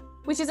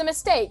 Which is a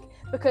mistake,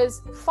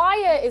 because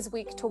fire is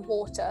weak to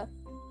water,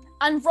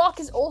 and rock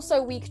is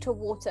also weak to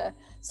water.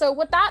 So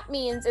what that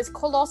means is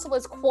Colossal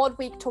is quad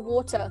weak to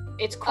water.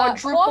 It's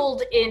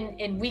quadrupled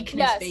in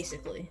weakness,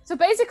 basically. So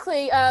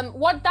basically,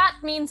 what that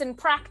means in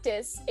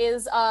practice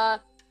is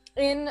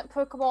in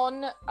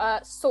Pokemon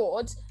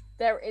Sword,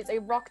 there is a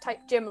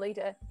rock-type gym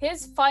leader.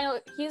 His final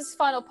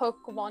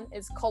Pokemon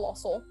is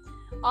Colossal.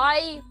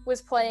 I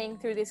was playing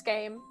through this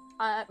game.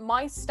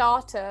 My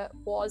starter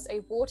was a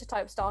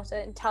water-type starter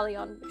in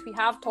Inteleon, which we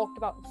have talked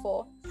about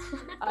before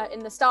in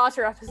the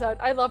starter episode.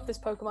 I love this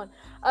Pokemon.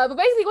 But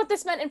basically what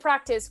this meant in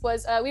practice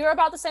was we were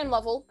about the same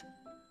level.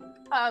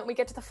 We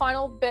get to the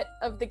final bit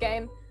of the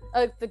game,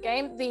 match,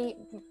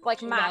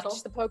 battle.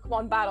 The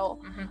Pokemon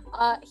battle.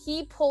 Mm-hmm.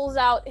 He pulls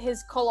out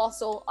his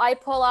Colossal. I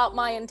pull out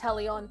my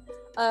Inteleon.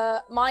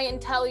 My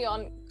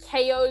Inteleon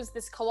KOs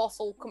this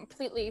Colossal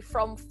completely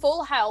from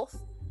full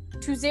health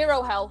to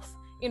 0 health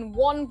in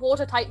one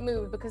water-type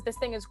move, because this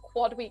thing is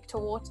quad weak to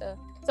water.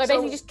 So I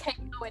basically just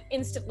KO it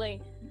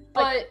instantly.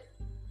 But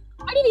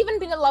I didn't even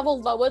be a level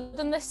lower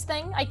than this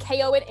thing. I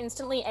KO it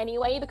instantly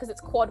anyway because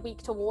it's quad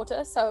weak to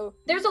water, so...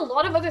 There's a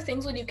lot of other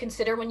things when you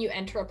consider when you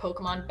enter a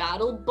Pokemon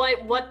battle,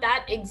 but what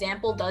that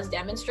example does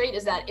demonstrate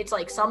is that it's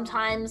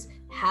sometimes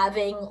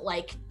having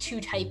 2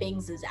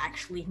 typings is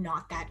actually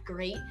not that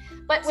great.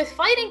 But with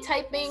fighting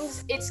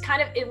typings,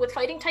 with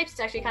fighting types, it's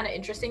actually kind of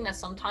interesting that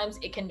sometimes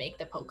it can make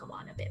the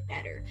Pokemon a bit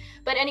better.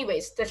 But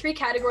anyways, the 3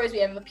 categories, we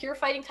have a pure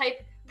fighting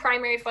type,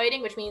 primary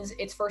fighting, which means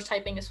its first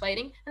typing is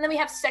fighting, and then we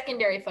have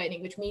secondary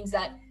fighting, which means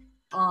that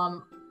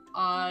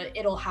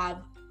it'll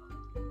have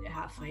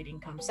fighting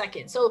come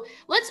second. So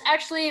let's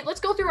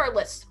go through our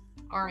list,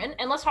 Aaron,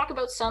 and let's talk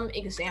about some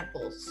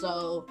examples.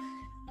 So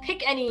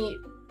pick any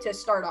to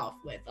start off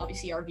with,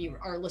 obviously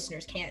our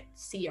listeners can't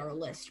see our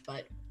list,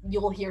 but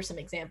you'll hear some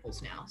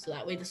examples now, so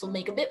that way this will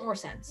make a bit more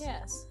sense.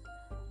 Yes.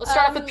 Let's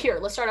start off with pure.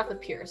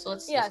 So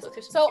let's go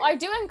through some pure. I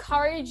do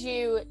encourage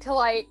you to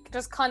like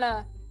just kind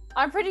of.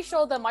 I'm pretty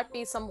sure there might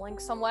be some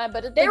links somewhere,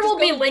 but there will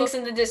be links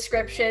in the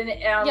description.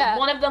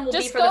 One of them will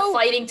be for the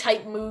fighting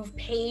type move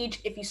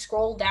page. If you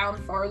scroll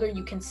down farther,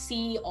 you can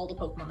see all the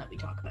Pokemon that we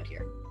talk about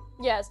here.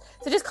 Yes,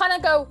 so just kind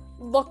of go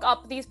look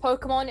up these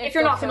Pokemon if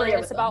you're not familiar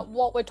with about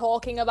what we're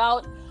talking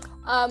about.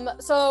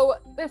 So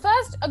the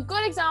first, a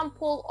good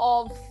example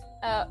of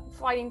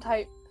fighting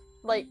type,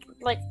 like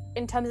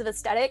in terms of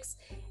aesthetics,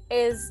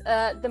 is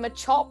the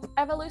Machop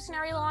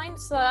evolutionary line.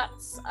 So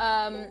that's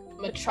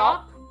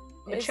Machop,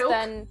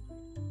 then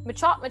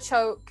Machop,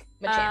 Machoke,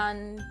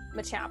 and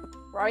Machamp,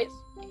 right?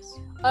 Yes.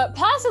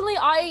 Personally,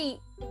 I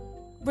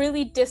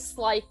really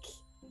dislike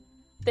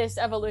this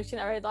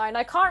evolutionary line.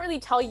 I can't really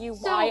tell you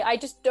why. I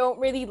just don't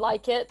really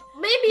like it.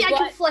 Maybe I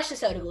can flesh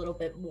this out a little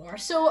bit more.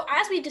 So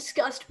as we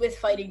discussed with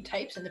fighting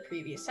types in the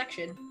previous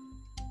section,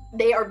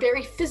 they are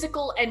very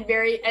physical and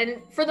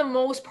for the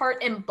most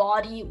part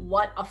embody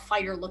what a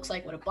fighter looks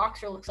like, what a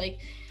boxer looks like.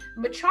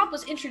 Machop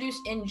was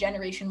introduced in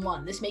Generation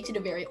 1. This makes it a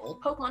very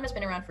old Pokemon that's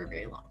been around for a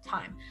very long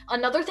time.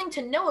 Another thing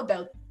to know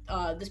about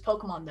this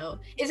Pokemon, though,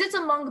 is it's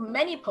among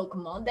many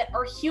Pokemon that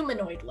are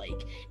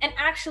humanoid-like. And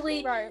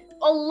actually,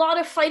 a lot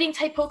of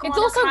fighting-type Pokemon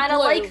are kind of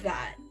like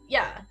that.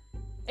 Yeah.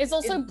 It's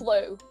also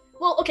blue.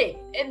 Well, okay,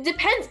 it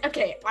depends.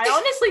 Okay, I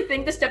honestly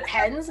think this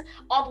depends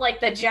on, like,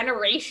 the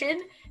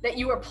generation that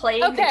you are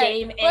playing the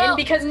game in,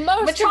 because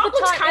Machop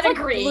looks kind of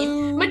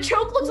green,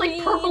 Machoke looks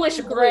like purplish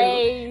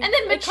gray, and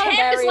then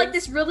Machamp is like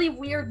this really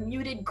weird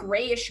muted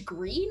grayish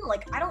green.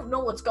 Like, I don't know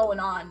what's going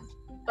on.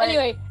 But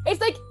anyway, it's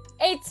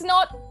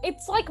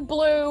like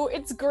blue,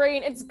 it's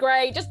green, it's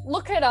gray. Just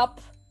look it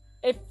up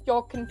if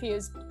you're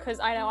confused, because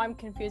I know I'm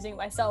confusing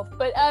myself.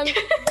 But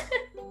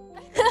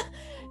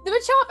the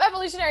Machop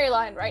evolutionary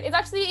line, right, is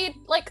actually,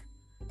 like,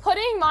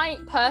 putting my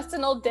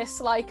personal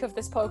dislike of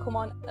this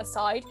Pokemon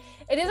aside,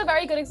 it is a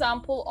very good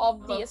example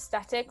of the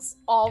aesthetics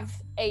of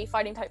a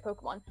fighting type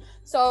Pokemon.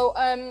 So,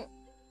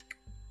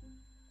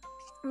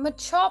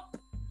 Machop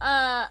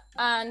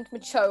and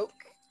Machoke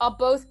are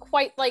both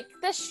quite, like,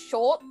 they're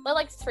short. They're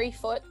like 3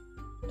 foot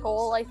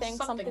tall, I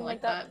think, something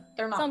like that.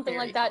 They're not something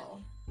very like that.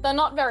 tall. They're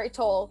not very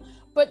tall,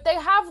 but they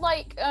have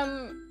like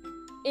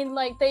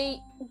they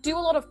do a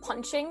lot of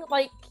punching,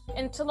 like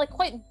into like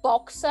quite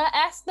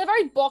boxer-esque. They're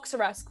very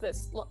boxer-esque.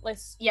 This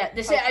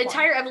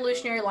entire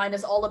evolutionary line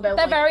is all about.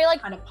 They're very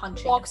like kind of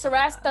punching.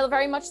 Boxer-esque. They're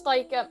very much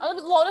like a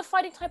lot of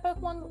fighting type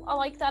Pokemon are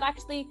like that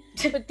actually,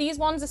 but these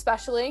ones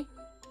especially,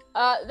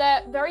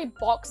 they're very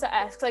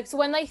boxer-esque. Like, so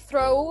when they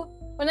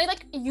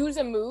like use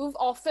a move,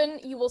 often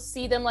you will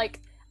see them like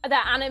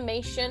their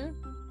animation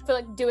for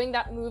like doing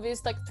that move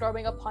is like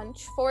throwing a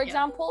punch, for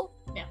example.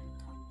 Yeah.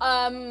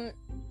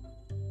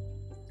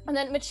 And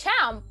then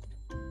Machamp,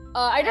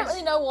 I don't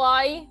really know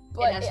why,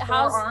 but it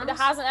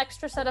has an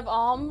extra set of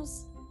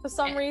arms for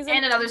some reason.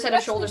 And another set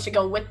of shoulders to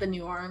go with the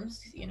new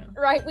arms, you know.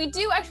 Right, we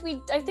do actually,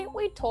 I think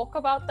we talk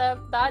about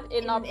that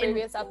in our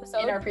previous episode.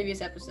 In our previous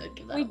episode.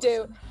 We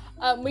do.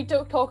 We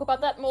do talk about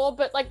that more,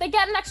 but like they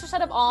get an extra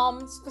set of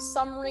arms for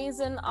some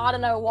reason. I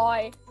don't know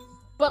why.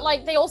 But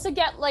like they also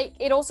get like,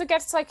 it also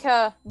gets like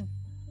a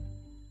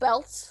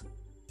belt.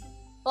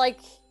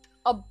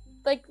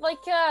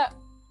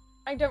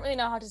 I don't really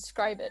know how to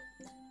describe it.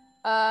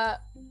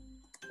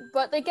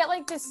 But they get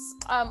like this,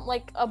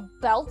 like a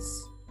belt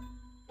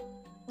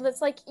that's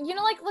like, you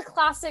know, like the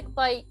classic,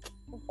 like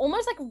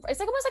almost like, it's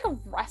like almost like a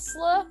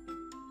wrestler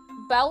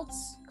belt,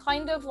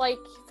 kind of like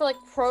for like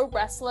pro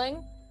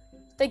wrestling.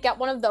 They get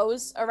one of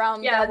those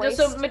around their waist.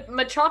 So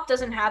Machop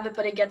doesn't have it,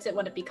 but it gets it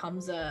when it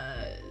becomes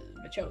a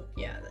Machoke.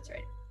 Yeah, that's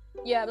right.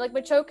 Yeah, like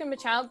Machoke and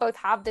Machamp both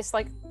have this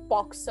like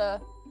boxer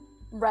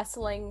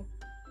wrestling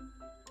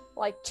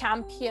like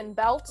champion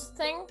belt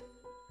thing.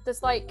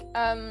 This like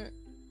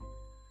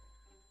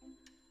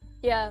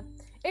yeah,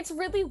 it's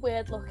really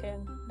weird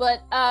looking,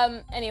 but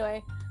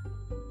anyway,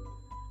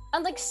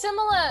 and like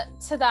similar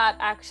to that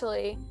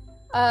actually,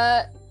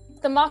 the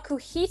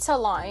Makuhita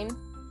line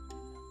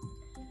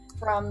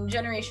from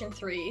Generation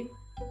 3.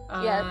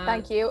 Yeah,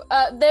 thank you.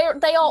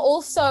 They are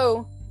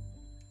also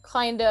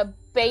kind of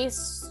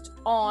based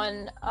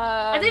on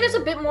I think there's a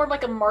bit more of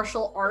like a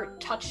martial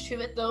art touch to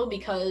it though,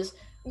 because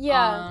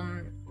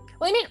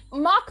well, I mean,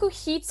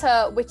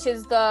 Makuhita, which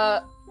is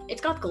the...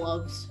 It's got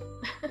gloves.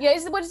 Yeah,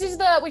 which is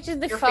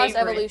the Your first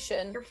favorite.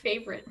 evolution. Your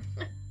favorite.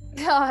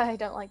 I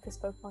don't like this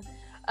Pokemon.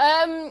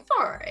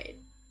 Alright.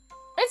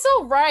 It's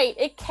alright.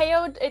 It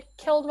killed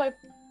my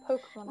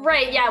Pokemon.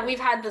 Right, yeah,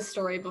 we've had this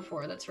story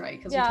before, that's right,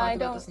 because we talked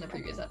about this in the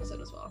previous episode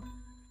as well.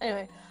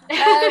 Anyway.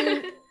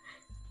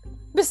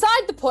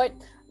 Beside the point,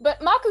 but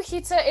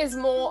Makuhita is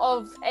more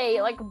of a,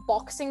 like,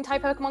 boxing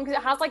type Pokemon, because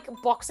it has, like,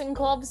 boxing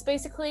gloves,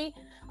 basically.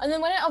 And then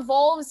when it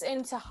evolves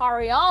into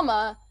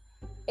Hariyama,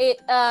 it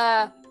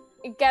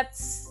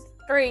gets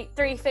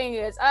three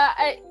fingers.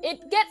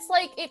 It gets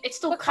like It's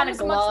still kind of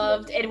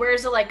gloved. It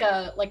wears like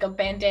a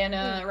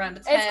bandana around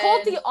its head. It's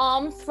called the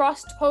arm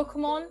thrust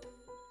Pokemon.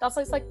 That's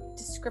its like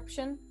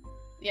description.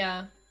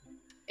 Yeah,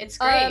 it's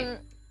great.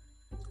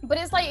 But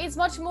it's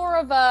much more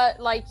of a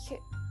like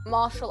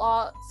martial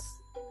arts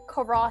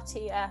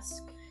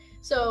karate-esque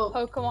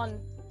Pokemon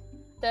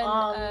than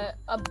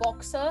a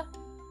boxer,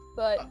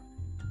 but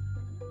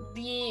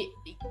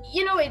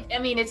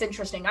it's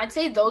interesting. I'd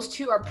say those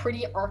two are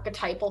pretty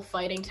archetypal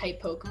fighting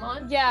type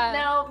Pokemon. Yeah.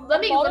 Now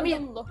let me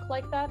look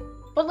like that.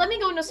 But let me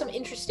go into some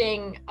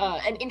interesting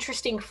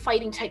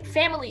fighting type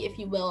family, if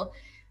you will,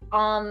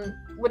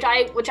 which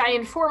I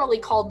informally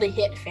called the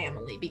Hit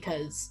family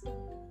because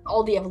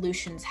all the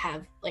evolutions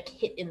have like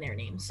Hit in their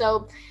name.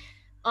 So,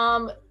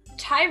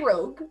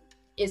 Tyrogue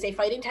is a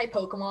fighting type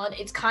Pokemon.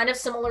 It's kind of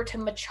similar to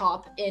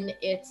Machop in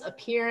its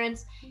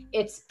appearance.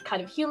 It's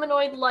kind of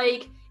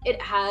humanoid-like.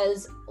 It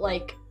has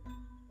like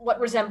what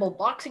resemble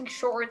boxing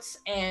shorts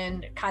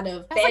and kind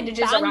of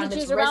bandages around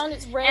its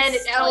wrist. And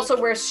it also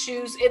wears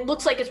shoes. It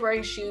looks like it's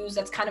wearing shoes.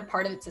 That's kind of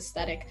part of its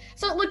aesthetic.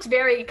 So it looks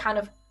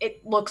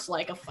it looks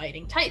like a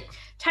fighting type.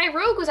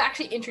 Tyrogue was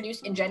actually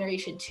introduced in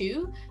Generation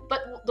 2,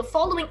 but the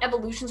following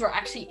evolutions were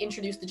actually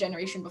introduced the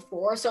generation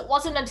before. So it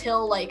wasn't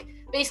until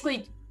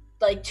basically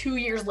 2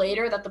 years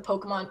later that the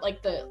Pokemon,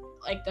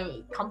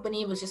 the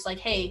company was just like,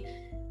 hey,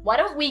 why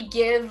don't we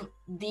give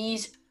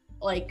these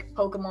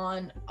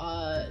Pokemon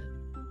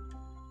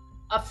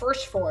a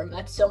first form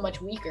that's so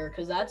much weaker,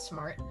 because that's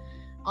smart.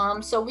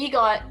 So we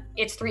got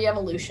its 3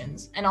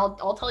 evolutions, and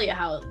I'll tell you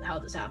how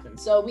this happened.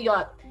 So we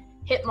got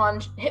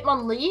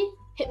Hitmonlee,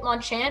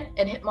 Hitmonchan,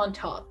 and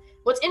Hitmontop.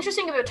 What's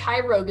interesting about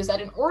Tyrogue is that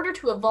in order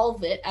to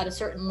evolve it at a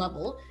certain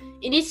level,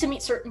 it needs to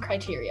meet certain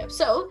criteria.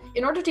 So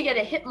in order to get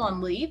a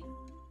Hitmonlee,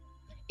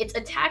 its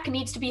attack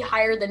needs to be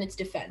higher than its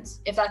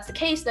defense. If that's the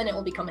case, then it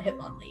will become a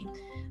Hitmonlee.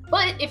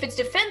 But if its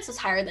defense is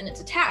higher than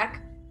its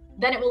attack,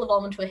 then it will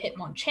evolve into a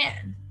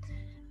Hitmonchan.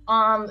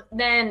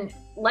 Then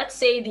let's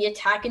say the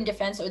attack and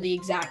defense are the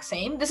exact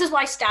same. This is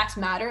why stats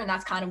matter, and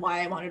that's kind of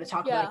why I wanted to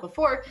talk about it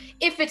before.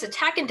 If its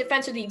attack and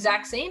defense are the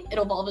exact same,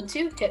 it'll evolve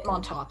into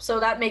Hitmontop. So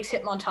that makes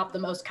Hitmontop the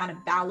most kind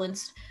of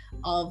balanced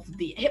of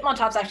the...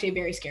 Hitmontop's actually a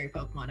very scary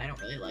Pokemon. I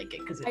don't really like it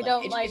because it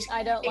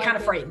kind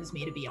of frightens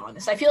me, to be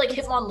honest. I feel like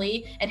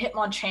Hitmonlee and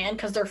Hitmonchan,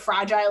 because they're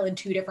fragile in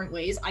 2 different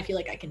ways, I feel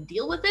like I can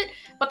deal with it,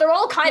 but they're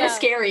all kind of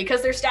scary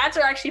because their stats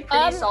are actually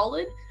pretty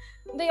solid.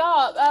 They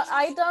are.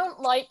 I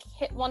don't like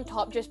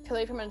Hitmontop just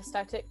purely from an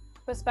aesthetic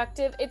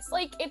perspective.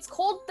 It's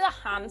called the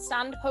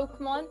handstand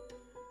Pokemon,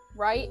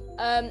 right?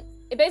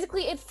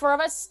 It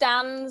forever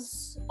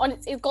stands on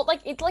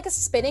it's like a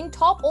spinning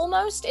top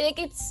almost.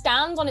 It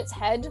stands on its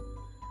head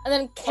and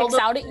then kicks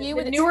out at you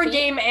with its feet. Newer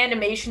game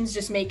animations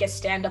just make it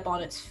stand up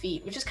on its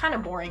feet, which is kind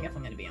of boring if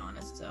I'm going to be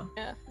honest. So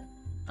yeah.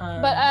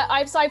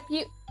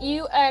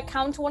 You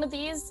counter one of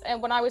these,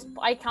 and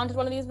I counted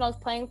one of these when I was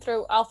playing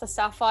through Alpha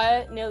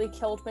Sapphire. It nearly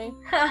killed me.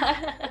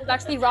 It was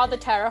actually rather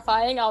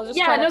terrifying. I was just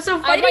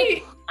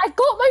I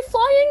got my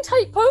flying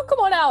type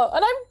Pokemon out,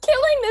 and I'm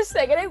killing this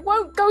thing, and it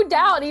won't go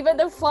down, even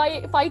though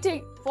flying.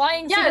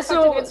 Yeah,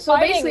 so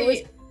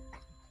basically,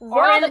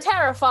 rather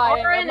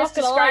terrifying. Auron is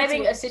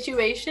describing a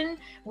situation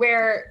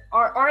where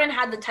Auron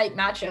had the type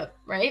matchup,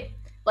 right?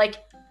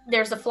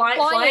 There's the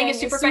flying is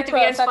super effective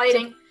against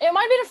fighting. It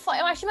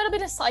actually might have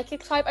been a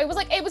psychic type.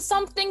 It was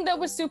something that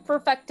was super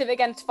effective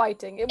against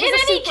fighting. It was in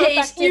any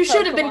case, you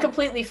should have been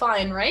completely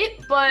fine, right?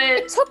 But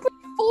it took me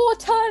 4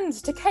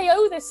 turns to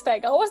KO this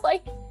thing. I was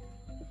like,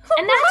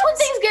 and that's when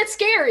things get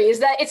scary, is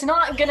that it's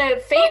not gonna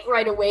faint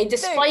right away,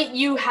 despite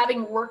you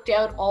having worked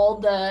out all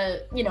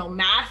the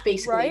math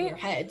basically in your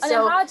head.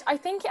 And I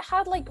think it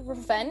had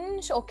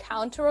revenge or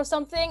counter or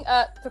something.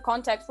 For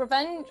context,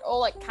 revenge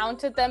or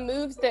countered their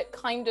moves that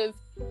kind of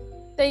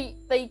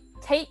they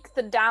take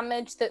the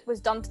damage that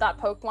was done to that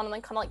Pokemon and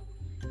then kind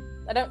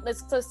of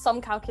there's some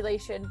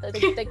calculation that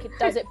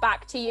does it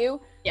back to you.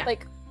 Yeah.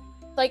 Like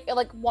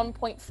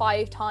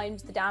 1.5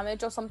 times the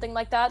damage or something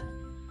like that.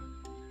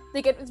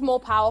 It's more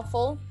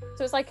powerful.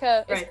 So it's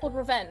it's called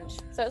revenge.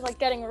 So it's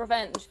getting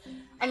revenge.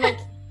 And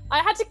I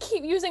had to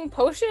keep using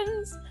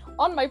potions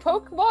on my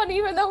Pokemon,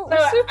 even though it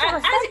was super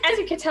effective. As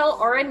you can tell,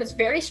 Auron was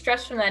very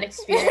stressed from that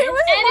experience. It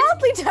was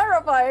wildly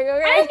terrifying,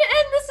 okay? And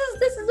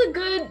this is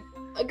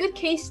a good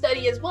case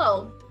study as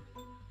well.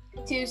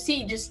 To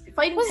see just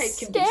fighting type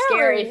can be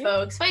scary,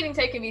 folks. Fighting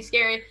type can be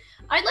scary.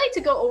 I'd like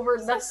to go over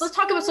let's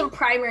talk about some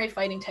primary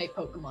fighting type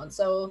Pokemon.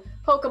 So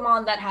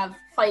Pokemon that have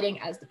fighting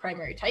as the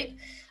primary type.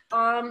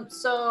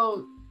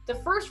 So the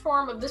first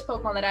form of this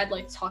Pokemon that I'd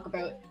like to talk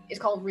about is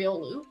called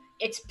Riolu.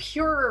 It's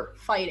pure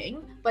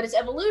fighting, but its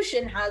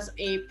evolution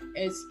is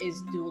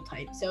dual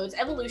type. So its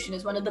evolution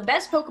is one of the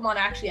best Pokemon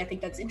actually I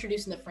think that's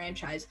introduced in the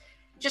franchise,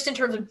 just in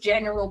terms of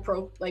general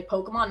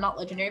Pokemon, not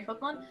legendary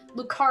Pokemon.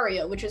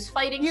 Lucario, which is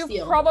fighting steel.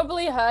 You've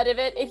probably heard of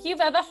it. If you've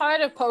ever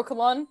heard of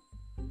Pokemon,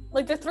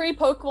 the 3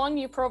 Pokemon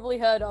you probably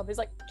heard of is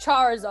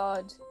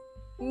Charizard,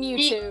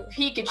 Mewtwo,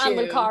 Pikachu, and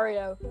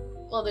Lucario.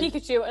 Well,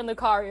 Pikachu and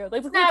Lucario.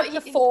 Now,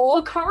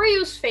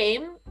 Lucario's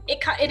fame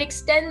it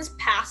extends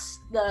past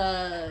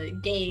the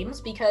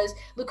games because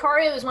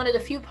Lucario is one of the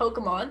few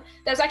Pokemon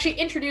that was actually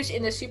introduced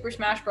in the Super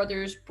Smash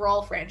Bros.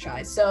 Brawl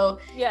franchise. So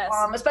Yes.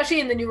 Especially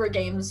in the newer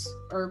games,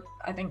 or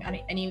I think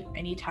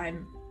any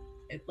time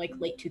like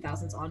late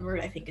 2000s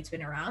onward, I think it's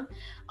been around.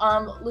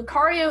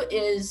 Lucario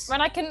is.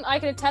 I can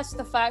attest to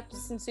the fact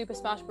it's in Super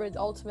Smash Bros.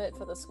 Ultimate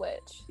for the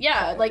Switch.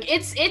 Yeah, like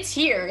it's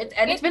here,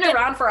 it's been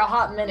around for a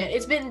hot minute.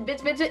 It's been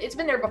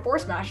there before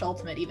Smash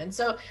Ultimate even.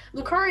 So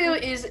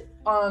Lucario is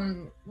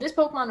this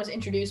Pokemon was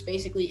introduced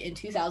basically in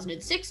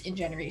 2006 in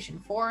Generation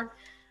 4,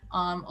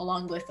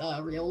 along with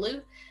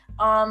Riolu.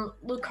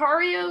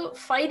 Lucario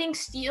fighting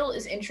Steel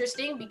is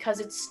interesting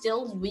because it's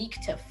still weak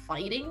to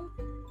fighting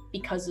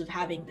because of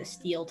having the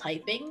Steel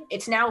typing.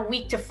 It's now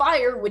weak to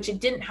fire, which it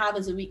didn't have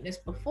as a weakness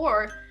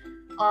before.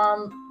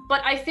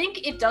 But I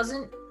think it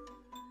doesn't.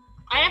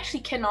 I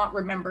actually cannot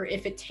remember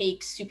if it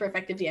takes super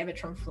effective damage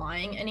from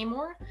flying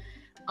anymore.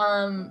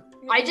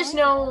 I just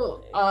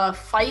know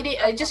fighting.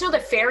 I just know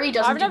that Fairy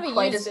doesn't do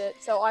quite as. It,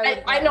 so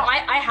I know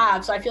I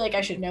have, so I feel like I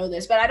should know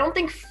this, but I don't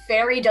think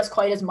Fairy does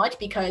quite as much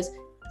because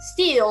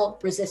Steel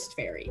resists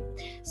Fairy.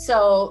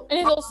 So and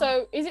it's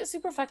also, is it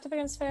super effective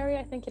against Fairy?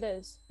 I think it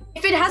is.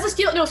 If it has a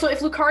Steel, no. So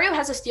if Lucario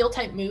has a Steel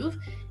type move,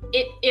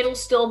 it'll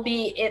still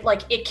be it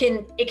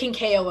can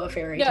KO a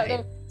Fairy type.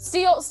 No.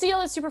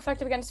 Steel is super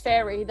effective against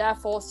Fairy,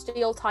 therefore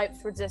Steel types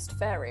resist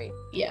Fairy.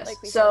 Yes.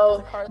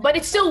 So, but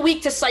it's still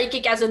weak to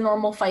Psychic as a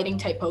normal fighting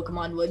type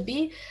Pokemon would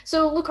be.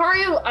 So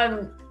Lucario,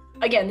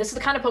 again, this is the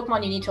kind of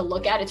Pokemon you need to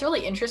look at. It's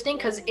really interesting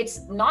because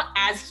it's not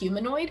as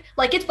humanoid.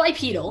 Like, it's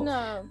bipedal,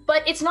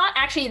 but it's not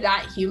actually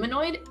that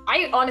humanoid.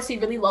 I honestly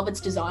really love its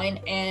design,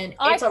 and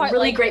it's a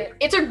really great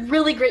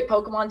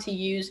Pokemon to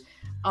use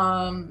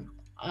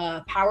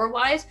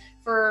power-wise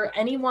for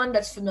anyone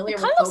that's familiar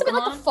with Pokemon. It kind of looks a bit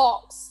like a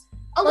fox.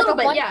 A little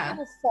bit, yeah.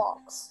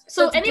 Fox.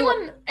 So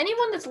anyone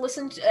that's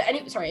listened to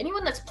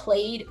anyone that's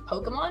played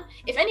Pokemon,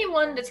 if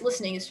anyone that's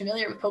listening is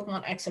familiar with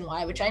Pokemon X and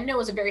Y, which I know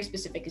is a very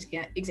specific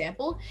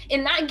example,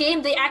 in that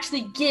game they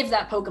actually give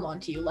that Pokemon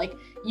to you. Like,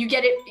 you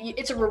get it,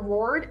 it's a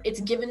reward. It's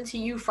given to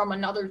you from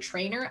another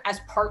trainer as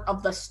part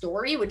of the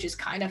story, which is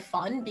kind of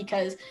fun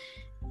because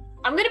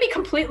I'm going to be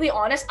completely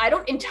honest, I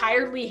don't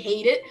entirely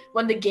hate it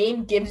when the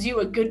game gives you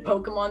a good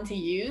Pokemon to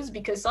use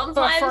because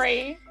sometimes for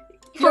free.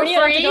 You don't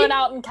even have to go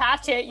out and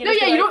catch it. You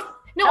don't.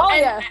 No,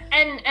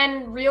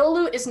 and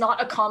Riolu is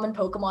not a common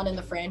Pokemon in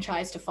the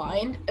franchise to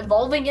find.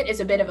 Evolving it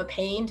is a bit of a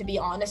pain, to be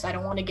honest. I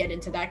don't want to get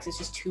into that because it's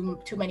just too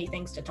many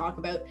things to talk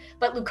about.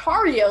 But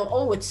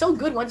Lucario, it's so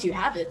good once you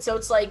have it. So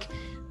it's like,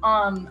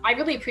 I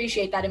really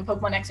appreciate that in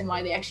Pokemon X and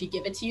Y they actually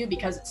give it to you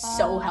because it's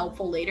so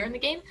helpful later in the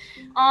game.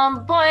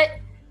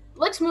 But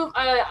let's move.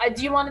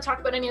 Do you want to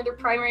talk about any other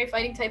primary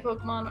fighting type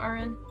Pokemon,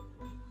 Aaron?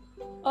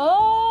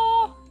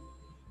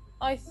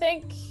 I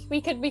think we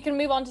can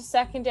move on to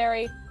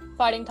secondary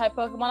fighting type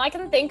Pokemon. I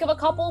can think of a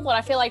couple, but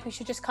I feel like we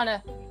should just get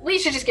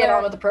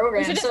on with the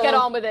program. We should just get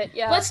on with it.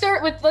 Yeah. Let's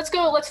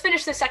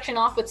finish this section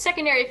off with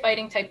secondary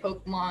fighting type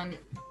Pokemon.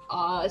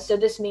 So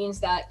this means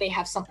that they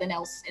have something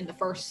else in the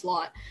first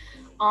slot.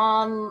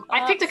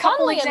 I picked a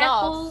couple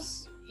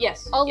examples.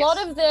 Yes. A lot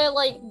of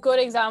the good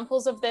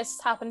examples of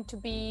this happen to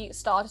be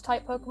starter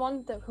type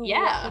Pokemon we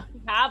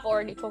have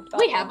already talked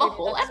about. We have a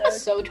whole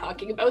episode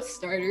talking about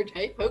starter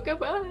type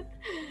Pokemon.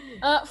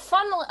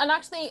 Fun, and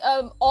actually,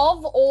 of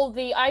all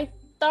the,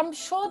 I'm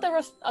sure there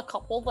are a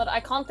couple, but I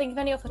can't think of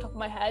any off the top of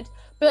my head.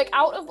 But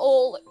out of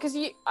all, because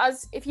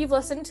if you've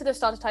listened to the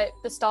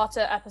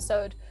starter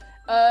episode,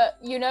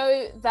 you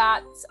know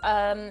that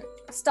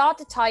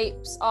starter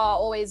types are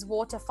always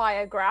water,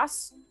 fire,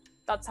 grass.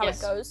 That's how it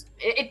goes.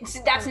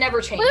 That's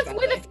never changed.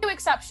 With a few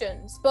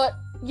exceptions, but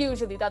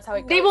usually that's how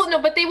it goes. They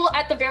will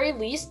at the very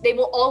least, they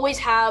will always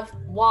have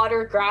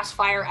water, grass,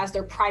 fire as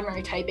their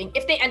primary typing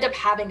if they end up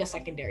having a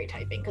secondary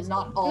typing, because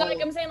not all. No,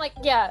 I'm saying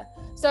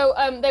So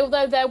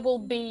there will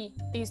be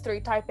these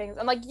three typings,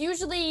 and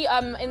usually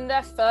in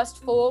their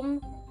first form,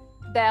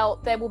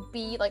 there will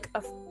be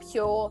a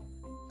pure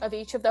of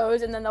each of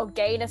those, and then they'll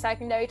gain a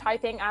secondary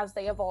typing as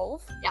they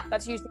evolve. Yeah,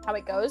 that's usually how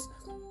it goes.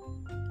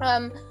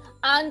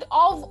 And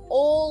of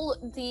all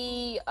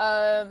the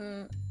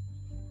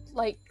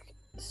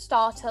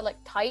starter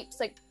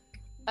types,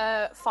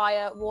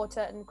 fire,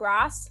 water, and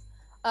grass,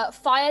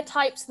 fire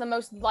types are the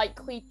most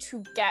likely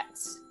to get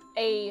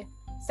a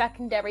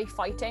secondary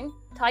fighting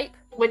type,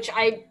 which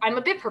I'm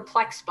a bit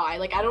perplexed by.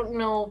 I don't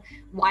know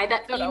why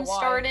that theme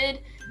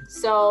started.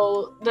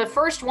 So the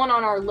first one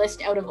on our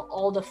list out of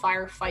all the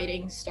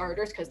firefighting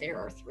starters, because there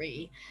are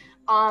three,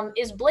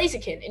 is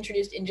Blaziken,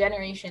 introduced in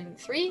Generation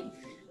 3.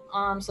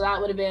 So that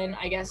would have been,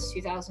 I guess,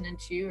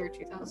 2002 or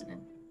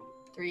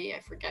 2003. I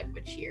forget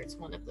which year. It's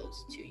one of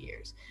those 2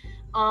 years.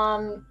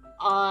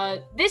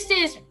 This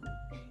is,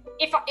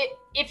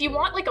 if you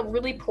want a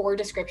really poor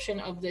description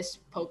of this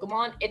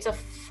Pokemon, it's a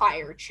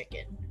fire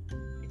chicken.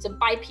 It's a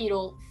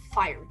bipedal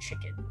fire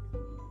chicken.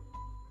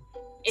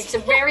 It's a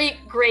very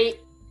great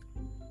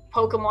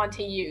Pokemon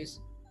to use,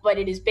 but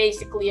it is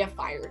basically a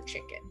fire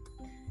chicken.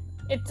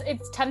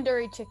 It's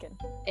tandoori chicken.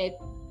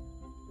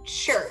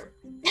 Sure.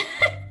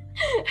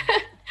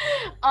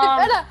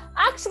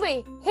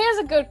 Actually, here's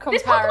a good comparison.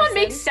 This Pokemon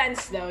makes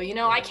sense though, you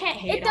know, I can't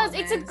hate It does, on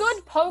it's a this.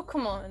 good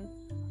Pokemon.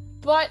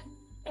 But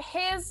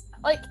here's,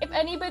 like, if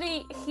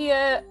anybody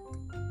here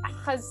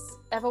has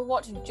ever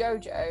watched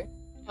JoJo,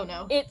 Oh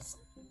no. it's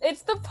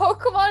the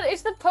Pokemon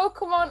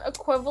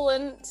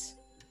equivalent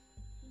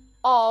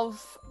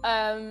of,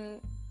 I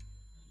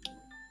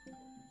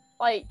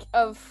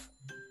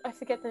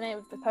forget the name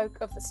of the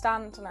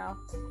stand now.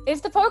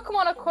 It's the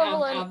Pokemon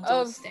equivalent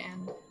of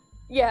stand.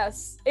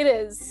 Yes, it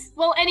is.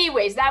 Well,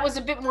 anyways, that was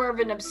a bit more of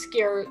an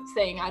obscure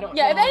thing. I don't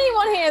know. Yeah, if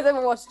anyone here has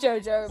ever watched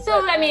JoJo.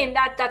 So, I mean,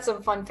 that's a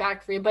fun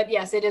fact for you. But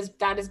yes,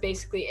 that is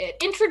basically it.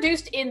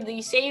 Introduced in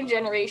the same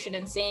generation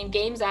and same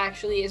games,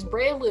 actually, is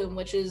Breloom,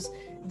 which is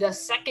the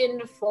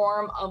second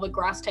form of a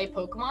grass-type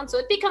Pokemon. So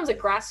it becomes a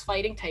grass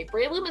fighting type.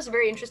 Breloom is a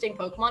very interesting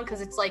Pokemon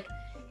because it's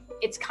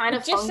kind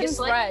of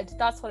fungus-like. Red,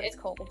 that's what it's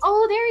called.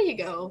 Oh, there you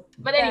go.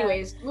 But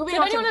anyways, moving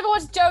on to... If anyone ever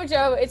watched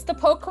JoJo, it's the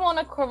Pokemon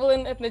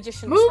equivalent of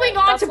Magician's Moving Red.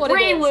 on to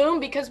Breloom,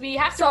 because we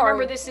have to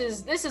remember this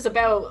is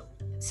about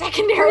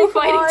secondary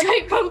fighting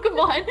type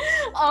Pokemon.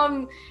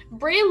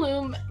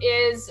 Breloom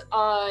is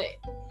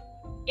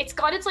it's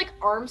got its like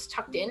arms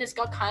tucked in. It's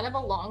got kind of a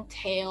long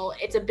tail.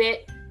 It's a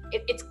bit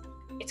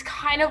it's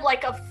kind of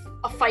like a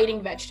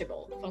fighting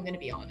vegetable, if I'm gonna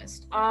be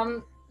honest.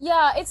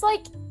 Yeah, it's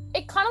like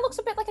it kind of looks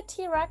a bit like a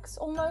T-Rex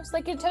almost.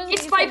 Like in terms of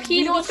it's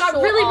bipedal. It's got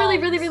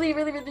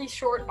really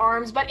short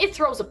arms, but it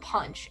throws a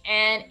punch,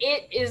 and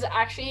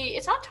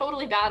it's not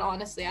totally bad,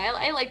 honestly.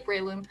 I like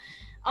Breloom.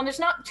 There's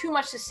not too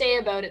much to say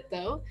about it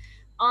though.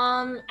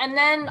 And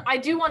then I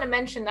do want to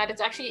mention that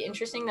it's actually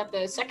interesting that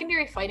the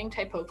secondary fighting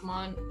type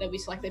Pokemon that we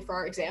selected for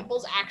our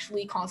examples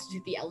actually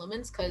constitute the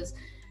elements, because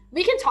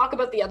we can talk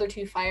about the other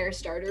two fire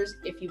starters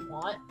if you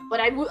want,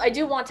 but I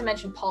do want to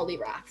mention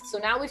Poliwrath. So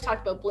now we've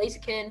talked about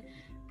Blaziken,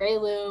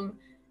 Breloom,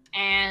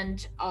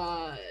 and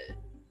now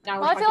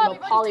we're talking about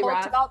Poliwrath.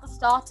 Talked about the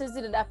starters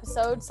in an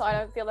episode, so I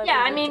don't feel like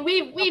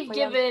we've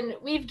given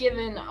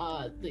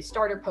the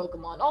starter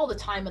Pokemon all the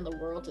time in the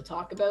world to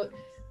talk about,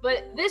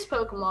 but this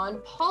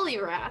Pokemon,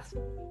 Poliwrath,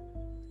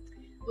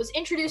 was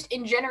introduced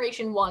in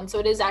Generation 1, so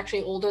it is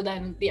actually older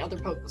than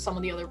some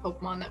of the other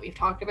Pokemon that we've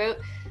talked about.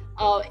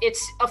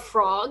 It's a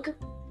frog.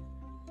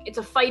 It's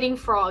a fighting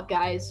frog,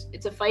 guys.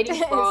 It's a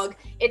fighting frog.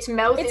 Its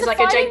mouth is like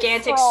a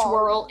gigantic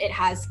swirl. It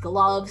has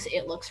gloves.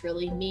 It looks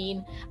really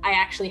mean. I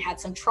actually had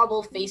some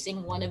trouble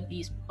facing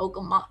this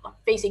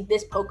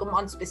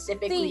Pokemon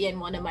specifically in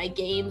one of my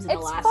games in the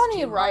last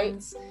 2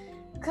 months.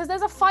 Because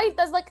it's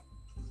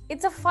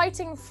a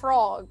fighting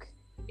frog,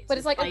 but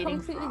it's like a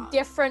completely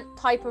different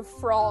type of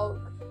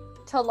frog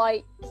to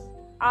like,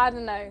 I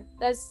don't know.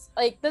 There's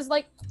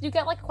you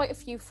get like quite a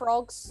few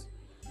frogs.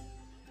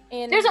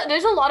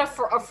 There's a lot of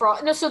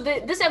frog. No, so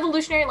this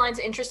evolutionary line is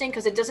interesting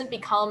because it doesn't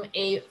become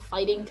a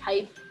fighting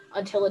type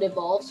until it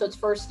evolves. So its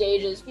first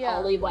stage is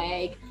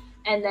Poliwag,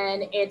 and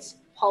then it's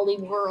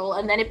Poliwhirl,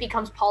 and then it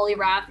becomes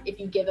Poliwrath if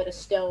you give it a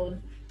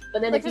stone.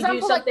 But then if you do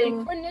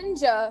something,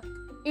 Greninja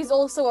is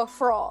also a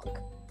frog,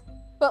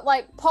 but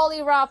like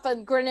Poliwrath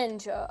and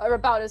Greninja are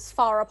about as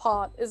far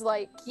apart as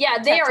like. Yeah,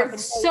 they are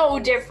so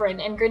different,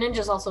 and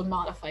Greninja's also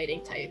not a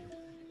fighting type.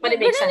 But it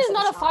makes sense. Greninja's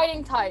not a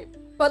fighting type.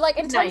 But like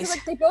in terms of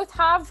like they both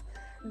have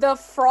the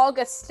frog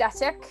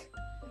aesthetic.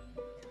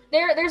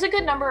 There's a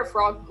good number of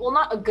frog. Well,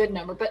 not a good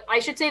number, but I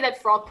should say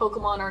that frog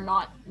Pokemon are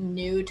not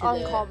new to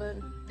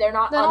uncommon. They're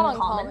not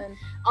uncommon.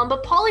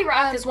 But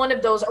Poliwrath is one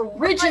of those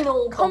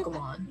original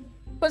Pokemon.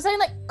 But saying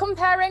like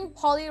comparing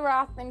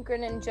Poliwrath and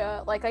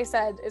Greninja, like I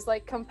said, is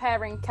like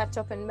comparing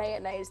ketchup and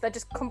mayonnaise. They're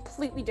just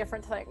completely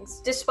different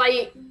things.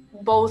 Despite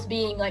both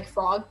being like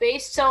frog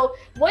based. So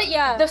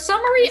the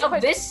summary of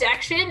this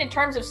section in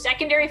terms of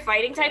secondary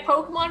fighting type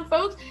Pokemon,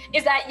 folks,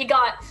 is that you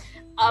got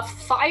a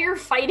fire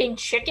fighting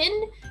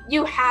chicken,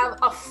 you have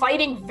a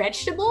fighting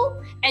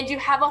vegetable, and you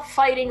have a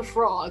fighting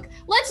frog.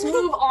 Let's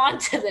move on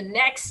to the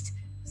next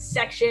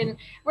section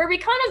where we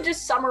kind of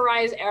just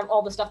summarize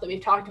all the stuff that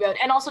we've talked about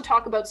and also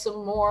talk about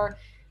some more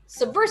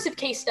subversive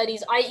case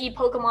studies, i.e.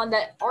 Pokemon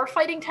that are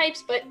fighting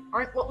types but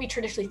aren't what we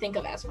traditionally think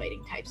of as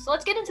fighting types. So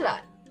let's get into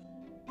that.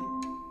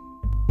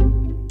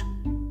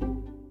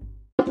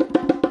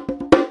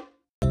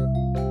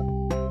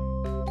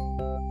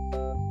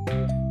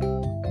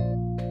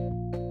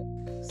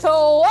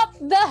 So what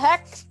the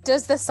heck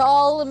does this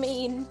all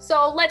mean?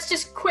 So let's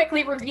just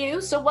quickly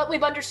review. So what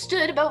we've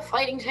understood about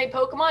fighting type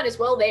Pokemon is,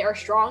 well, they are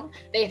strong,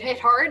 they hit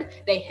hard,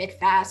 they hit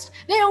fast,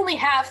 they only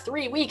have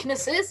 3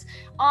 weaknesses,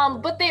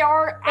 but they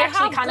are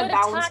actually kind of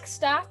balanced.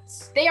 Attack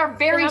stats. They are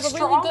very strong. They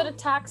have a really good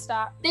attack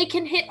stat. They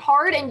can hit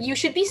hard and you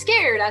should be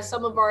scared, as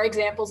some of our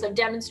examples have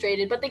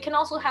demonstrated, but they can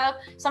also have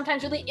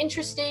sometimes really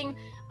interesting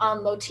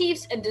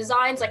motifs and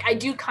designs. Like I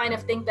do kind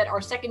of think that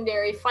our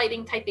secondary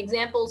fighting type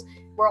examples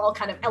were all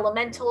kind of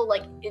elemental.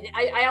 Like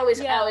I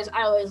always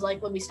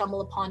like when we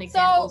stumble upon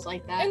examples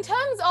like that. In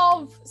terms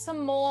of some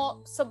more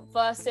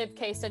subversive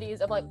case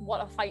studies of like what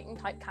a fighting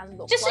type can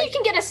look just like, so you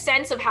can get a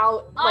sense of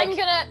how. I'm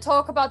gonna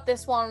talk about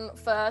this one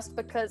first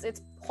because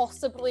it's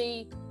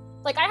possibly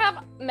like I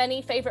have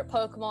many favorite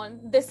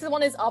Pokemon. This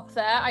one is up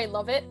there. I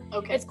love it.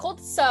 Okay. It's called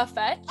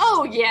Sirfetch'd.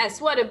 Oh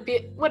yes, what a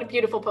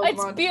beautiful Pokemon.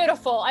 It's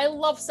beautiful. I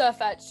love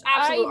Sirfetch'd.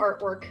 Absolute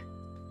artwork.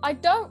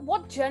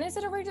 What gen is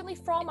it originally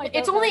from?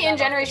 It's only in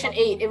Generation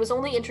 8. It was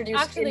only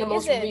introduced in the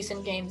most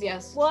recent games,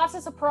 yes. Well, that's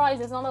a surprise.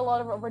 There's not a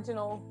lot of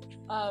original,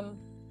 not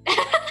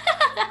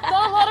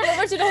a lot of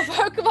original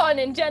Pokemon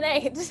in Gen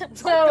 8.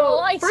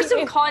 So, for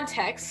some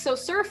context,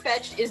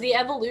 Sirfetch'd is the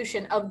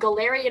evolution of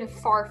Galarian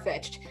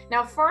Farfetch'd.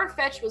 Now,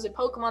 Farfetch'd was a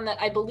Pokemon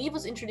that I believe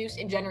was introduced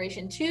in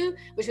Generation 2,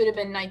 which would have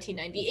been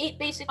 1998,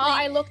 basically.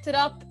 I looked it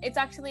up. It's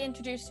actually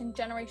introduced in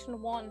Generation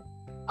 1.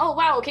 Oh,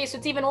 wow, okay, so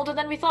it's even older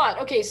than we thought.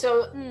 Okay,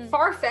 so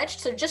Farfetch'd,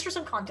 so just for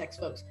some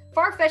context, folks,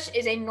 Farfetch'd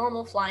is a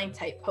normal flying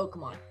type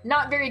Pokemon.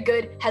 Not very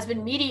good, has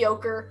been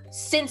mediocre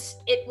since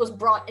it was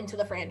brought into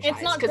the franchise.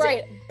 It's not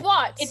great,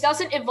 but it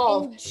doesn't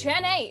evolve. In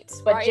Gen 8,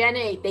 but right? Gen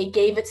 8, they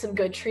gave it some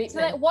good treatment.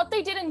 So, like, what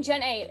they did in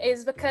Gen 8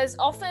 is because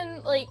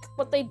often, like,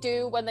 what they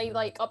do when they,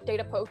 like,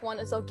 update a Pokemon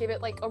is they'll give it,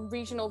 like, a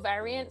regional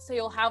variant. So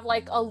you'll have,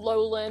 like, a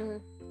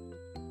Lowland.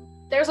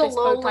 There's a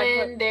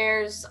Lowland,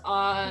 there's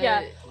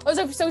yeah. Oh,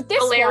 so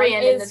this Galarian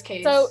one is, in this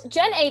case. So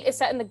Gen 8 is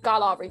set in the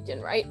Galar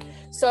region, right?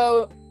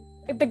 So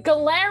the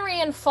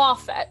Galarian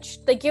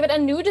Farfetch'd, they give it a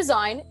new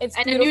design. It's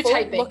and beautiful. A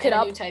new typing. Look it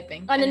up. New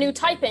typing. And a new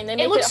typing. They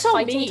make it looks a so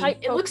fighting mean. type.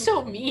 It looks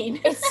so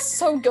mean. It's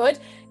so good.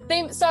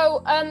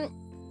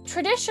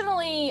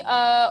 Traditionally,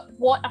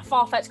 what a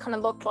Farfetch'd kind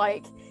of looked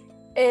like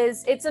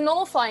is it's a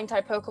normal flying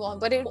type Pokemon,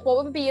 but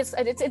what would be is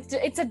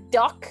it's a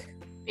duck,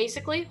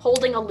 basically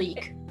holding a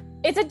leek.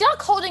 It's a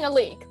duck holding a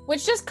leek,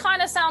 which just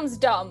kind of sounds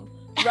dumb,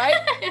 right?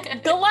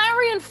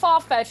 Galarian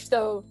Farfetch'd,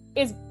 though,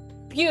 is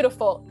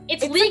beautiful.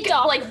 Its leek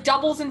like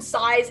doubles in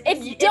size.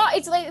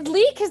 It's like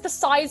leek is the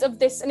size of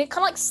this, and it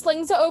kind of like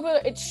slings it over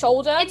its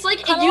shoulder. It's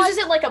like it uses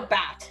it like a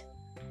bat.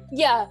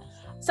 Yeah.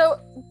 So,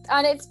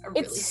 and it's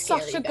really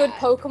such a good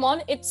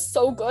Pokemon. It's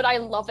so good. I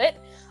love it.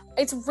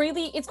 It's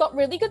got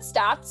really good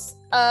stats.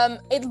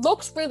 It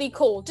looks really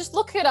cool. Just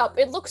look it up.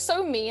 It looks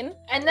so mean.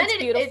 And then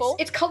beautiful.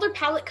 Its color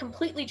palette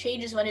completely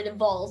changes when it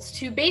evolves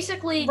to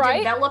basically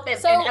develop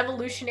an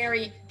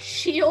evolutionary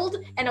shield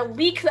and a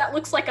leek that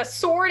looks like a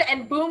sword,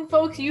 and boom,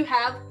 folks, you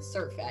have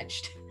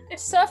Sirfetch'd.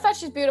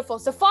 Sirfetch'd is beautiful.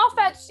 So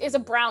Farfetch'd is a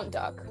brown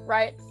duck,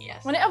 right?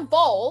 Yes. When it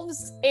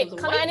evolves,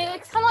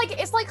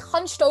 it's like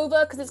hunched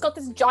over because it's got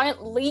this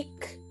giant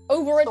leek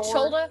over its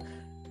shoulder.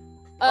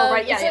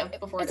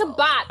 It's a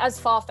bat as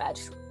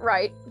Farfetch'd,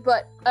 right?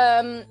 But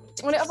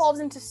when it evolves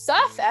into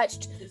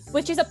Sirfetch'd,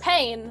 which is a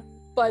pain,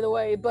 by the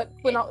way, but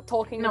we're not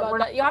talking about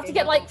that. You have to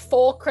get like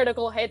 4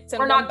 critical hits.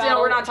 We're not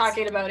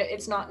talking about it.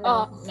 It's not.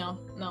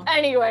 No.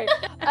 Anyway,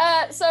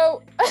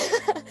 so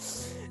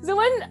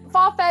when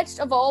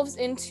Farfetch'd evolves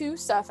into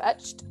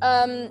Sirfetch'd,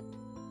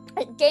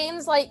 it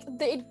gains like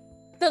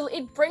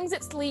it brings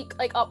its leek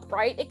like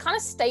upright. It kind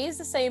of stays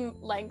the same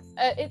length.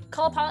 Its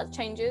color palette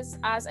changes,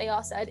 as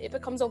AR said. It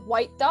becomes a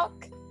white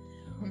duck,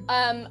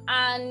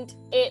 and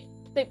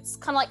it's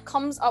kind of like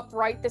comes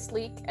upright, this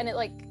leek, and it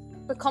like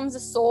becomes a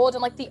sword,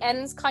 and like the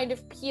ends kind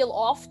of peel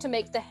off to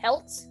make the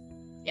hilt.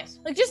 Yes.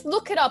 Like just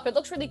look it up. It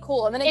looks really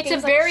cool, and then it's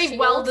gains, a very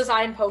well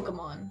designed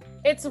Pokemon.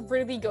 It's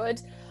really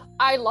good.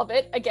 I love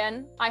it.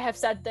 Again, I have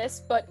said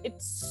this, but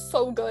it's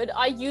so good.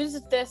 I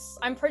used this.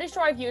 I'm pretty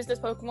sure I've used this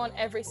Pokemon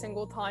every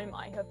single time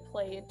I have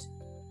played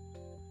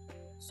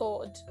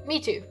Sword. Me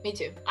too.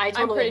 I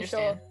totally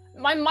understand.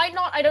 Sure. I might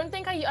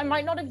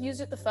not have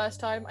used it the first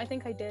time. I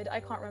think I did.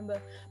 I can't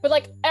remember.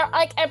 But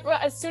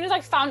as soon as I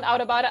found out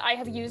about it, I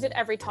have used it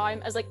every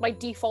time as like my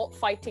default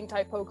fighting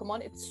type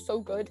Pokemon. It's so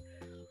good.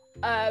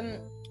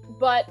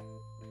 But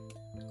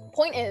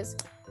point is,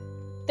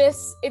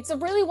 it's a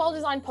really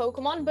well-designed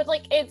Pokemon, but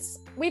like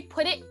we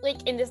put it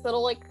like in this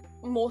little like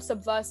more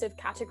subversive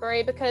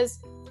category because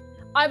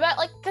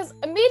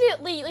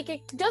immediately like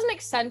it does make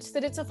sense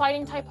that it's a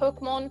fighting type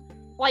Pokemon.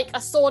 Like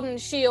a sword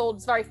and shield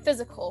is very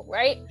physical,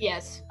 right?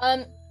 Yes.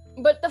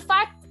 But the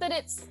fact that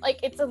it's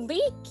a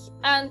leek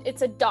and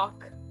it's a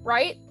duck,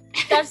 right?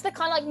 That's the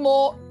kind of like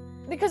more,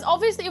 because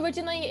obviously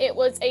originally it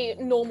was a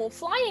normal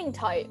flying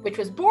type, which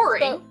was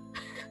boring.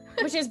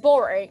 Which is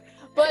boring.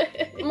 But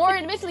more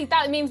admittedly,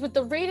 that means with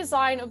the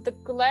redesign of the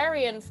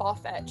Galarian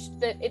Farfetch'd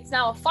that it's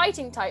now a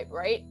fighting type,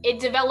 right? It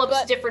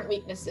develops different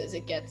weaknesses.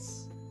 It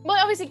gets... Well,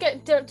 obviously,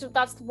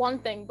 that's one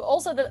thing. But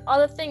also the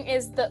other thing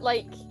is that,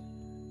 like,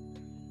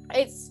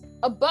 it's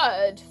a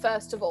bird,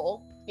 first of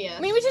all. Yeah.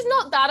 I mean, which is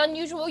not that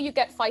unusual. You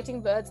get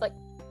fighting birds, like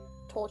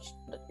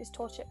Is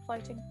Torchic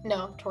fighting?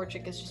 No,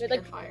 Torchic is just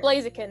like fire.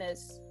 Blaziken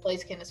is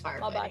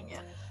firefighting,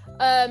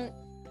 yeah.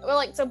 Well,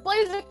 like, so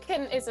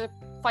Blaziken is a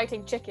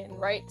fighting chicken,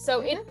 right?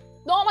 So it's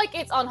not like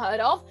it's unheard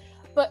of,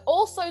 but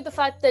also the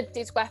fact that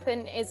its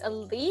weapon is a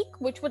leek,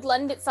 which would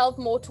lend itself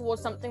more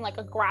towards something like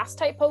a grass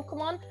type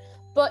Pokemon.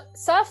 But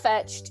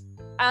Sirfetch'd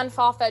and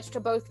Farfetch'd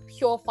are both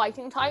pure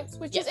fighting types,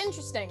 which is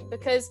interesting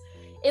because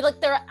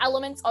there are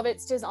elements of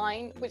its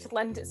design which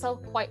lend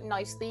itself quite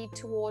nicely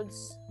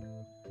towards,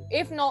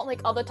 if not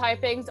like other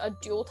typings, a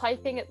dual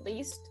typing at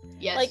least.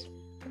 Yes.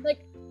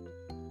 Like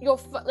your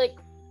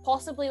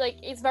possibly like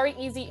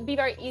it'd be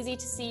very easy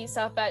to see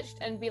Surfetch'd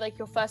and be like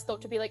your first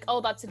thought to be like,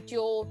 oh, that's a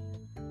dual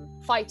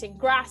fighting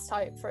grass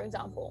type, for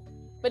example.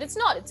 But it's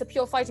not, it's a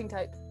pure fighting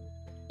type.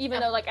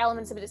 Even though like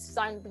elements of it is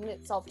designed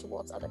itself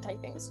towards other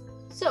typings.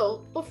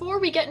 So, before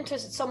we get into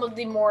some of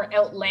the more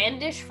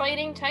outlandish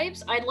fighting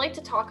types, I'd like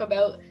to talk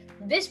about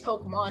this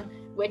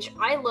Pokemon, which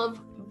I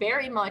love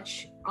very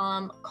much,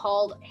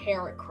 called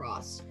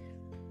Heracross.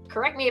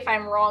 Correct me if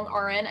I'm wrong,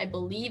 RN, I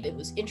believe it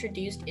was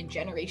introduced in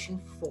Generation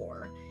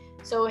 4.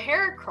 So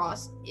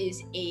Heracross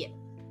is a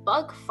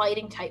bug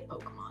fighting type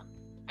Pokemon.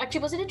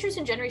 Actually, was it introduced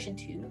in Generation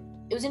 2?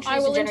 It was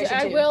introduced in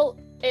Generation 2.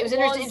 It was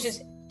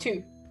introduced in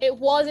 2. It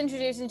was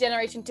introduced in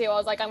Generation 2. I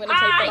was like, I'm going to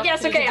take that.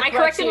 Yes, okay. I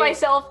corrected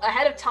myself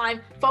ahead of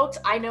time. Folks,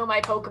 I know my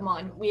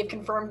Pokemon. We have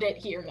confirmed it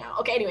here now.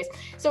 Okay, anyways.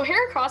 So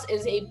Heracross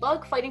is a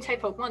bug fighting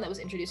type Pokemon that was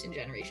introduced in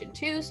Generation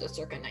 2, so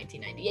circa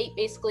 1998,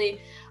 basically.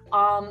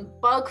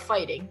 Bug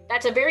fighting.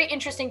 That's a very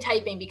interesting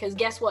typing because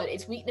guess what?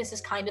 Its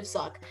weaknesses kind of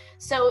suck.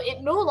 So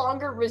it no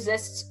longer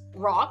resists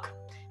rock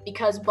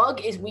because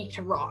bug is weak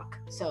to rock.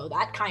 So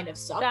that kind of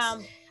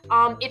sucks.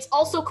 Damn. It's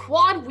also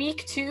quad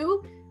weak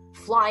to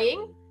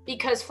flying,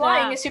 because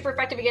flying is super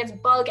effective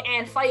against bug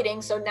and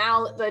fighting, so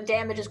now the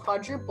damage is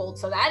quadrupled,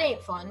 so that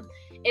ain't fun.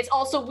 It's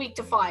also weak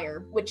to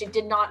fire, which it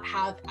did not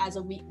have as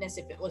a weakness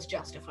if it was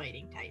just a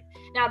fighting type.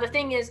 Now, the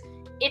thing is,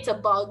 it's a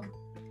bug.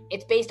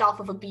 It's based off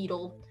of a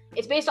beetle.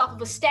 It's based off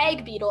of a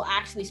stag beetle,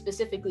 actually,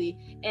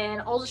 specifically, and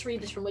I'll just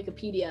read this from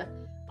Wikipedia.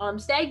 Male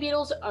stag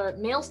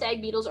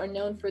beetles are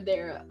known for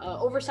their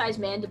oversized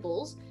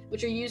mandibles,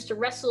 which are used to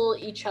wrestle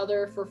each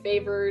other for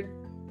favored...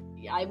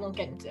 I won't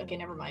get into... Okay,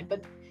 never mind,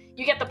 but...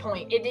 You get the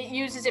point. It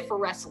uses it for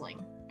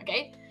wrestling,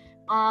 okay?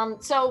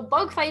 So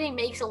bug fighting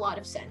makes a lot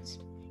of sense.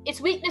 Its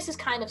weaknesses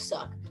kind of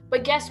suck,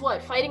 but guess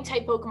what? Fighting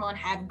type Pokemon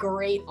have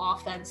great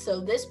offense, so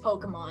this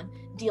Pokemon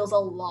deals a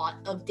lot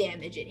of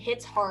damage. It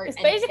hits hard.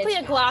 It's basically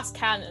a glass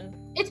cannon.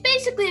 It's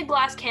basically a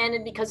glass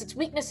cannon because its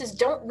weaknesses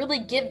don't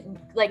really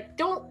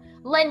don't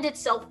lend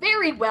itself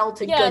very well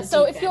to good defense. Yeah,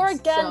 so if you're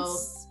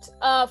against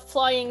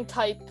flying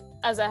type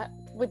as a...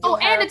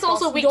 and it's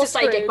also weak to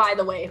psychic, by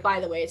the way.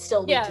 It's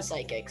still weak to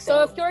psychic.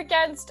 So if you're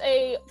against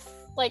a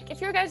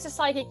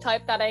psychic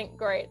type, that ain't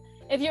great.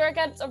 If you're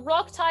against a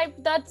rock type,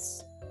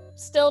 that's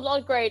still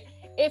not great.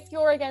 If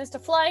you're against a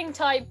flying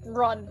type,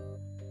 run.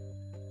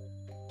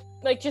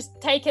 Like,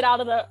 just take it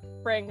out of the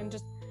ring and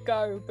just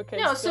go,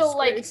 because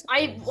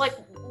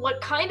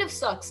what kind of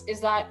sucks is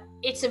that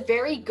it's a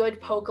very good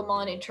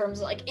Pokemon in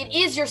terms of, it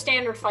is your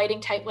standard fighting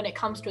type when it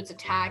comes to its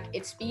attack.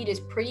 Its speed is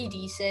pretty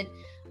decent.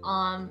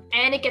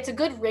 And it gets a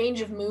good range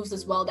of moves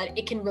as well that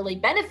it can really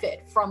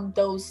benefit from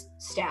those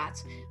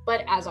stats.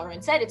 But as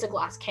RN said, it's a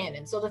glass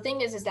cannon. So the thing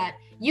is that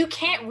you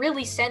can't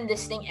really send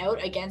this thing out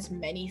against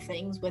many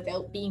things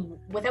without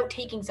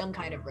taking some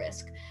kind of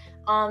risk.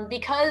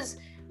 Because,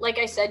 like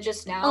I said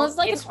just now, it's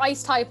like an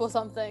ice type or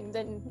something,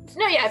 then...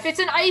 No, yeah, if it's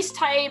an ice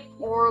type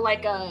or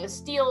like a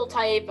steel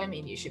type, I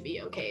mean, you should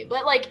be okay.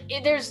 But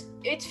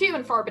it's few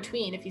and far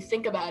between if you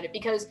think about it,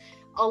 because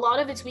a lot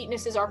of its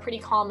weaknesses are pretty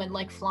common,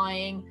 like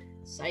flying,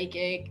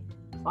 psychic,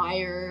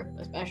 fire,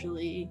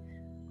 especially.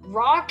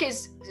 Rock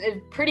is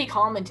pretty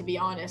common, to be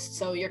honest,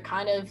 so you're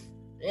kind of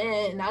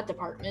in that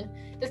department.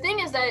 The thing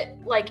is that,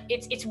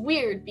 it's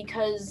weird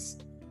because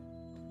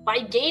by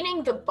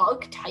gaining the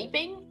bug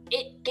typing,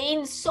 it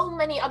gains so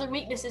many other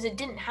weaknesses it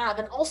didn't have,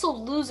 and also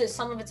loses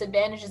some of its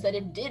advantages that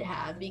it did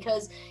have,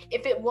 because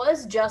if it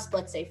was just,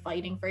 let's say,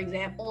 fighting, for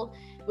example,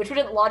 which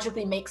wouldn't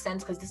logically make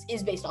sense because this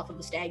is based off of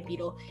a stag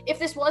beetle, if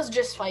this was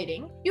just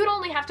fighting, you would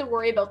only have to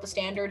worry about the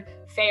standard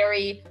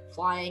fairy,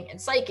 flying, and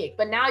psychic,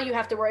 but now you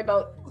have to worry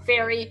about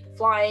fairy,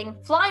 flying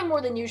more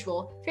than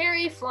usual,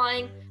 fairy,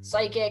 flying,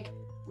 psychic,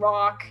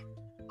 rock,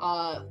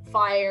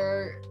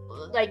 fire,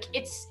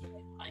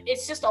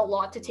 it's just a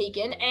lot to take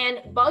in.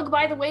 And bug,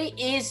 by the way,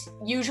 is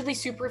usually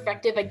super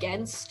effective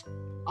against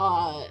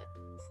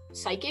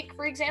psychic,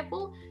 for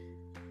example,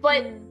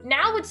 but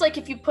now it's like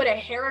if you put a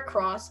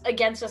Heracross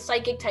against a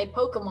psychic type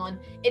Pokemon,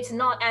 it's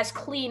not as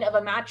clean of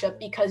a matchup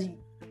because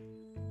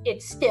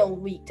it's still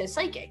weak to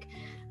psychic.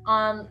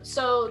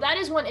 So that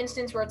is one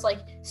instance where it's like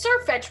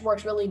Surfetch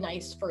works really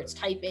nice for its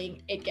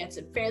typing. It gets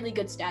a fairly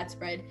good stat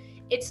spread.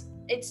 It's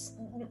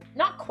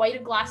not quite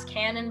a glass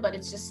cannon, but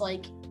it's just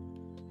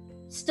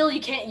still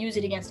you can't use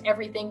it against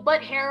everything.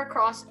 But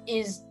Heracross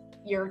is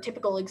your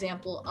typical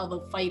example of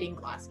a fighting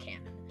glass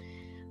cannon.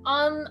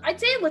 I'd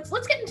say let's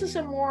get into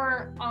some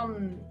more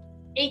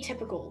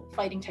atypical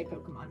fighting type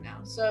Pokemon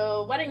now.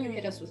 So why don't you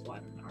hit us with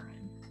one,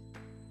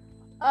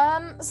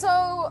 Ryan?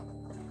 So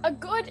a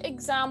good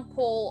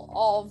example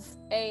of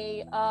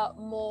a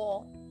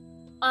more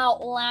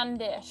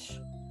outlandish,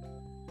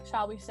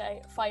 shall we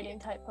say, fighting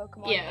type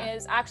Pokemon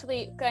is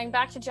actually going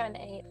back to Gen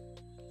 8.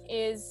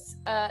 Is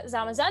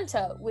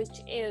Zamazenta, which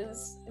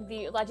is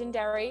the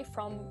legendary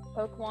from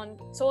Pokemon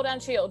Sword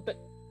and Shield, but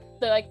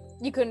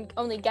you can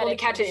only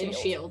catch it in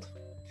Shield,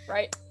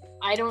 right?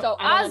 I don't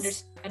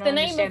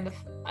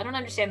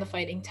understand the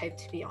fighting type,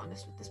 to be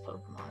honest, with this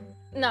Pokemon.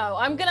 No,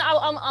 I'm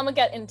gonna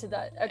get into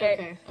that.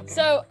 Okay.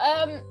 So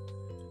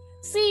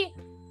see,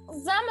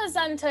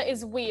 Zamazenta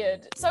is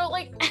weird. So,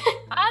 like,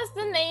 as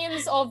the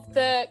names of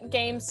the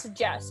games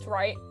suggest,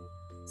 right?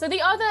 So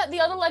the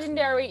other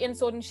legendary in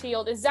Sword and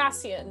Shield is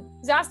Zacian.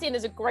 Zacian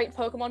is a great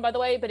Pokemon, by the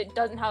way, but it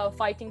doesn't have a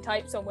fighting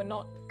type, so we're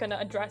not gonna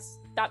address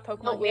that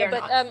Pokemon here.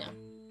 But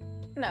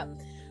no.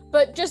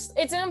 But just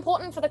it's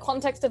important for the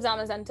context of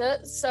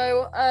Zamazenta.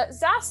 So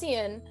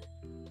Zacian,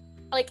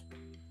 like,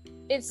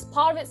 it's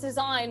part of its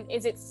design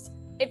is it's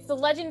the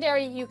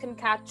legendary you can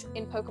catch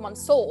in Pokemon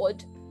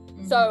Sword.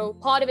 So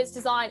part of its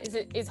design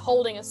is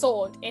holding a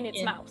sword in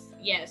its mouth.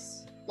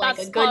 Yes, like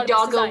That's a good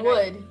doggo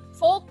would. Right?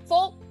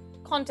 Full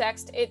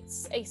context,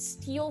 it's a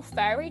steel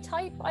fairy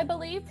type, I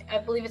believe. I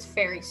believe it's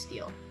fairy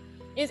steel.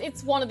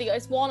 It's one or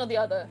the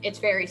other. It's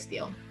fairy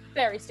steel.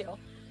 Fairy steel.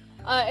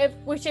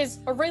 Which is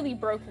a really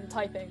broken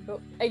typing, but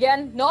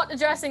again, not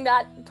addressing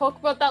that. Talk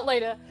about that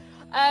later.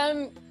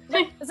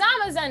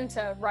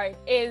 Zamazenta, right,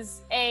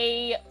 is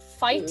a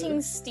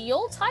fighting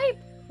steel type.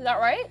 Is that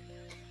right?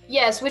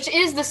 Yes, which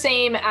is the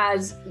same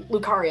as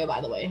Lucario,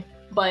 by the way.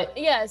 But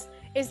yes,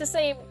 it's the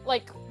same,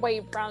 like, way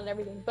brown and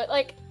everything. But,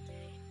 like,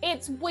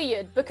 it's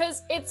weird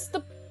because it's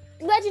the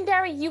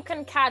legendary you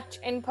can catch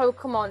in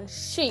Pokemon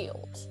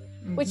Shield,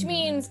 which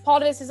means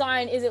part of its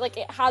design is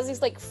it has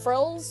these like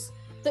frills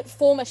that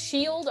form a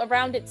shield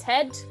around its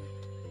head,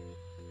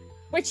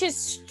 which is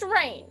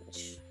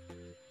strange.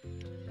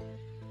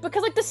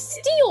 Because, like, the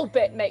steel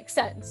bit makes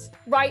sense,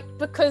 right?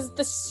 Because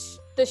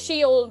the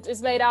shield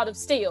is made out of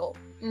steel.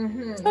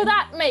 So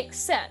that makes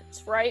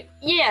sense, right?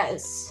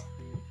 Yes.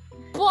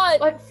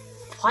 But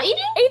fighting?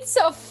 It's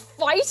a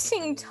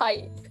fighting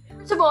type.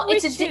 First of all,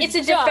 it's a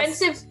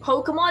defensive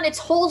Pokemon. Its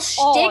whole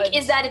shtick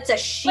is that it's a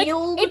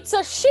shield. Like, it's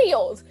a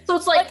shield. So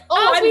it's like,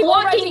 oh, I'm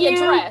blocking you.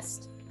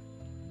 Addressed.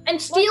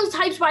 And steel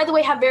types, by the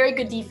way, have very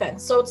good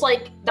defense. So it's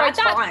like, that's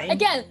fine.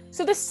 Again,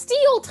 so the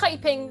steel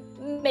typing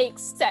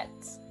makes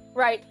sense,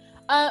 right?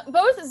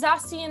 Both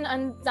Zacian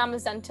and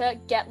Zamazenta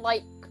get,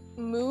 like,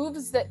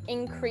 moves that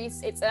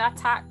increase its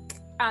attack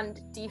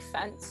and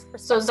defense.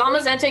 So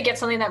Zamazenta gets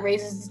something that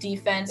raises its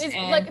defense and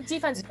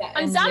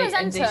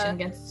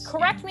Zamazenta,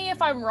 correct me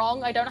if I'm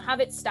wrong, I don't have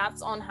its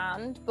stats on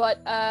hand, but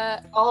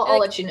I'll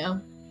let you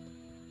know.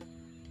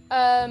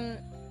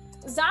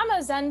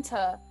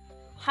 Zamazenta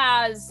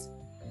has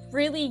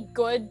really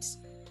good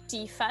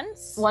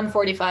defense.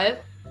 145.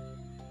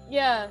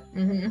 Yeah.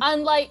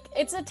 And, like,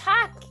 its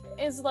attack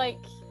is like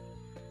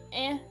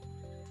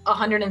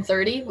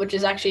 130, which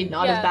is actually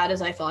not as bad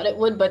as I thought it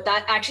would, but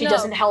that actually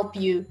doesn't help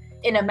you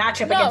in a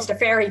matchup against a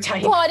fairy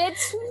type. But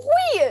it's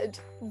weird,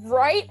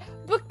 right?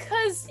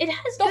 Because it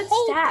has the good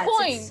whole stats.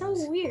 point. It's so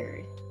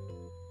weird.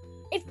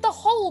 It's the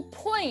whole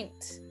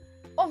point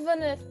of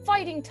a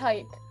fighting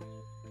type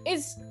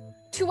is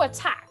to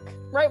attack,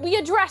 right? We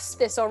addressed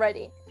this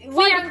already.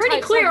 We are pretty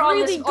clear on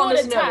this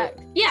note.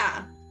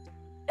 Yeah.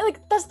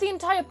 Like, that's the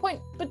entire point.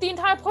 But the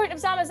entire point of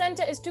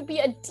Zamazenta is to be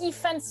a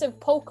defensive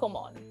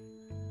Pokemon.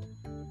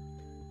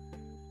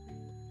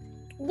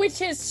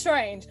 Which is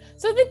strange.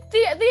 So the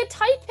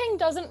typing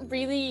doesn't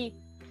really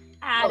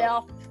add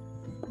up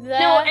there.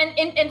 No,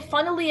 and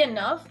funnily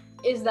enough,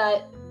 is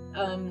that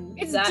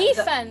its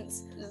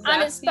defense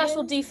and its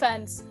special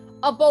defense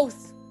are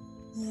both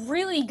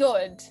really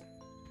good.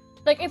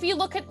 Like, if you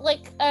look at,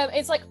 like,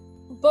 it's like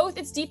both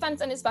its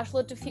defense and its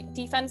special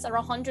defense are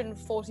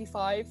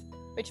 145,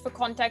 which for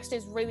context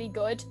is really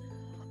good.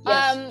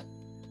 Yes.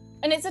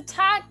 And its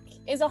attack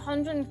is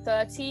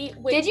 130.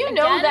 Which, did you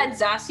know that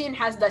Zacian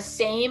has the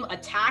same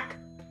attack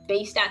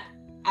based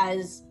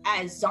as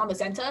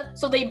Zamazenta?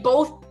 So they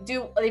both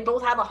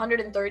have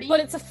 130. But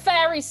it's a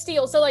fairy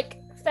steel, so, like,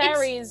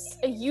 fairies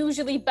are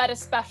usually better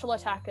special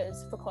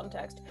attackers for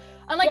context.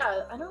 And, like,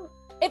 I don't.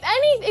 If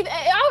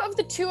out of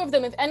the two of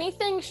them, if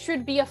anything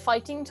should be a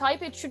fighting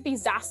type, it should be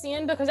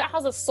Zacian because it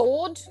has a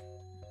sword.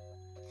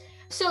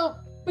 So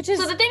the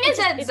thing is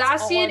that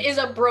Zacian is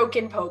a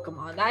broken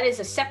Pokemon. That is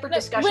a separate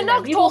discussion. We're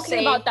not talking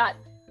about that.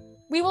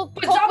 We will.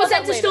 But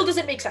Zamazenta still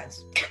doesn't make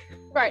sense.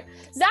 Right.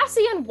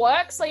 Zacian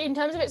works, like, in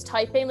terms of its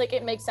typing, like,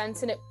 it makes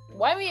sense, and it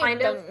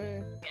kind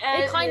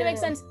of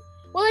makes sense.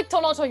 Well, like,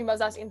 I'm not talking about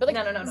Zacian, but, like,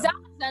 no.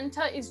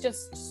 Zamazenta is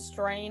just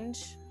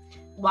strange.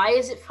 Why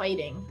is it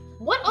fighting?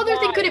 What other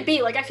thing could it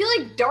be? Like, I feel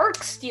like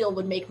Dark Steel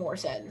would make more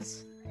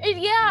sense.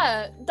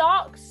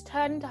 Darks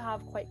tend to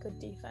have quite good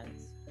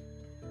defense.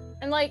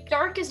 And, like,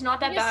 Dark is not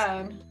that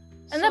bad.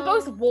 And they're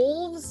both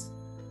wolves.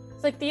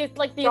 It's like the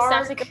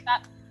aesthetic of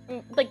that,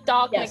 like,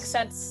 Dark makes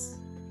sense.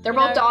 They're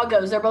both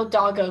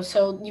doggos.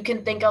 So you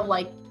can think of,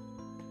 like,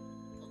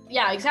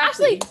 yeah,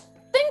 exactly. Actually,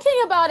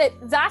 thinking about it,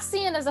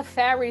 Zacian as a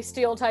fairy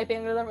steel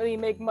typing doesn't really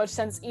make much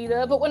sense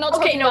either, but we're not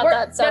talking about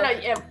that. So.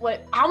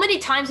 How many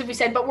times have we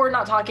said, but we're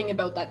not talking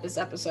about that this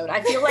episode?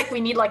 I feel like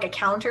we need, like, a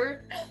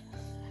counter.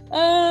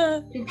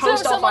 In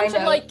post, I'll find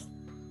out.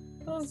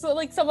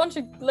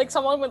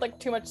 Someone with, like,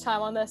 too much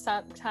time on their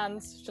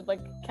hands should,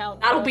 like, count.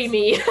 That'll be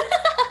me.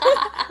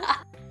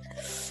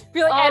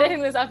 Be like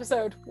editing this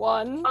episode.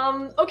 One.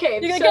 Okay.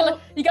 You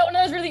got one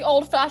of those really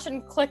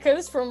old-fashioned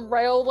clickers from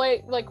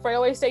railway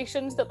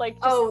stations that, like.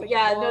 Just,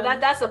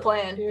 that's the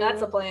plan. That's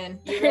the plan.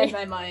 You read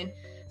my mind.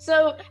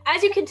 So,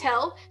 as you can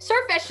tell,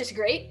 Starfetch'd is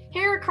great,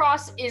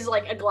 Heracross is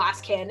like a glass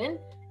cannon,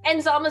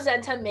 and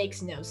Zamazenta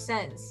makes no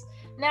sense.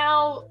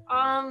 Now,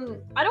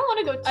 I don't want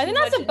to go too much I think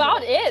that's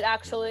about it,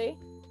 actually.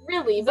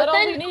 Really, but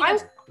then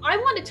I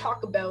want to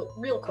talk about,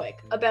 real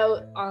quick,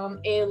 about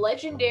a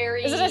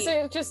legendary Is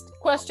this just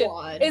question?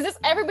 quad. Is this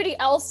everybody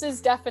else's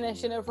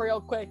definition of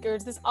real quick, or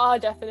is this our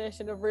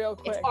definition of real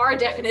quick? It's our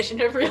definition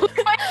of real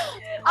quick.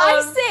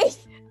 I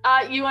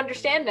see! You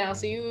understand now,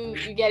 so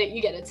you get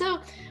it.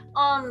 So,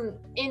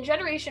 in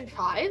Generation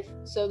 5,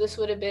 so this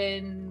would have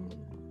been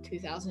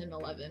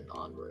 2011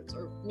 onwards,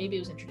 or maybe it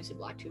was introduced in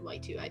Black 2,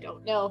 White 2, I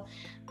don't know,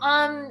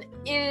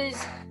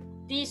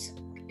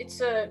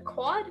 it's a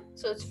quad,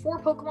 so it's 4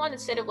 Pokemon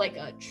instead of like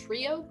a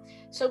trio.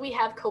 So we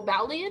have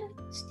Cobalion,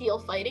 Steel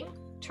Fighting,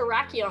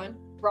 Terrakion,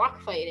 Rock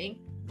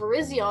Fighting,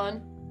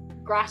 Virizion,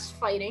 Grass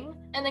Fighting,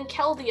 and then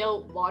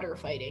Keldeo, Water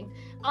Fighting.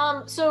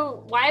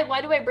 So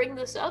why do I bring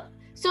this up?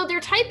 So their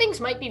typings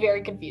might be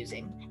very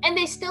confusing, and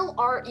they still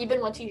are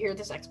even once you hear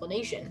this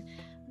explanation.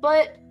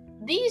 But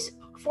these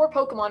 4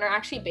 Pokemon are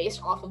actually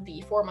based off of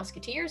the 4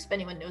 Musketeers, if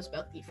anyone knows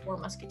about the 4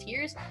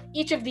 Musketeers.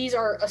 Each of these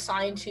are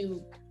assigned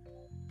to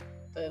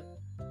the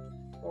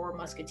 4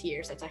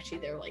 Musketeers. That's actually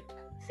their like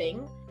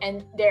thing,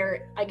 and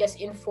their, I guess,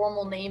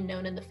 informal name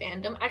known in the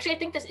fandom, actually I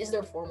think this is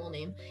their formal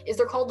name, is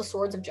they're called the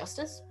Swords of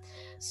Justice.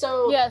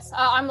 So yes,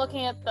 I'm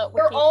looking at the wiki.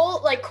 They're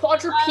all like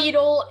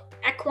quadrupedal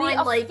equine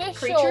like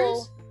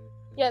creatures.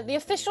 Yeah, the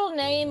official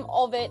name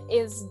of it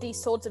is the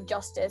Swords of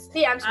Justice.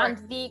 Yeah, I'm sorry.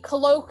 And the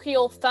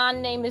colloquial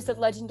fan name is the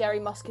Legendary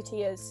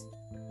Musketeers.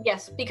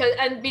 Yes, because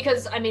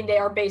I mean they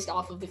are based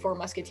off of the 4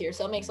 Musketeers,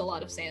 so it makes a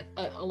lot of sense.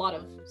 I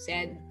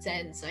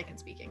can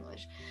speak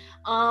English.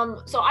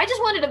 So I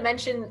just wanted to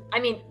mention, I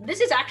mean, this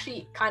is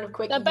actually kind of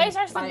quick.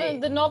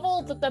 The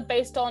novel that they're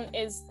based on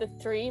is the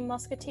 3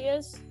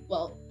 Musketeers.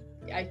 Well,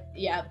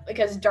 yeah,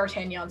 because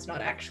D'Artagnan's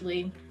not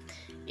actually,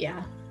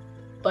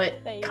 but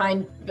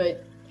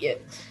yeah.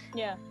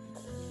 Yeah.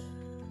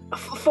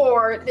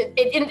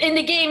 In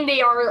the game they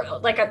are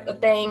like a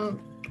thing.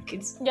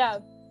 Yeah,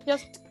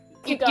 just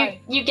you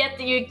get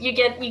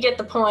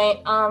the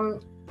point.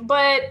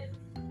 But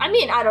I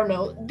mean, I don't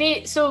know.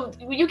 So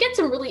you get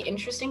some really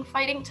interesting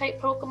fighting type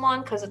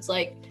Pokemon, because it's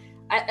like,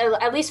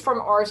 at least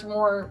from ours,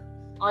 more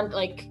on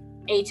like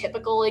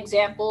atypical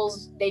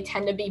examples, they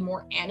tend to be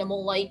more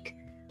animal-like,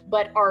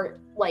 but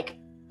are like,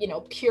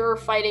 pure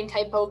fighting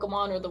type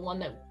Pokemon, or the one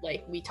that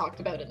like we talked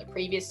about in the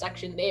previous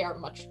section, they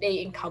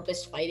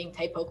encompass fighting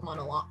type Pokemon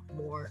a lot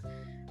more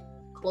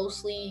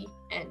closely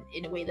and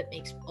in a way that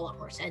makes a lot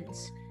more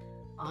sense.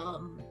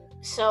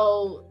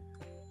 So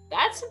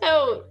that's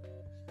about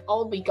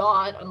all we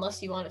got,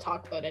 unless you want to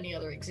talk about any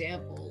other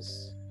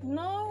examples.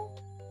 No,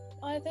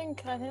 I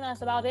think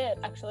that's about it,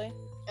 actually.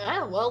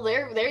 Ah, well,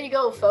 there you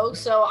go, folks.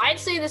 So I'd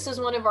say this is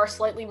one of our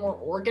slightly more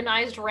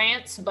organized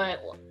rants,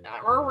 but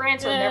our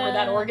rants are never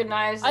that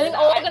organized. I think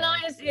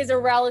organized is a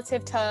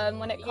relative term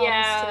when it comes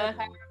to the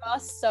pair of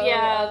us. So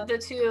yeah, the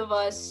 2 of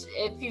us.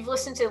 If you've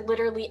listened to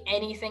literally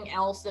anything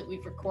else that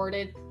we've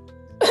recorded,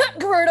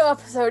 Gerudo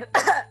episode.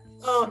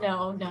 Oh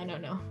no.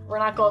 We're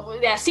not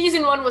going. Yeah,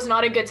 season 1 was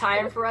not a good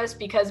time for us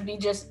because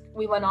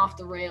we went off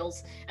the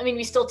rails. I mean,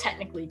 we still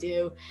technically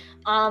do.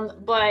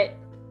 But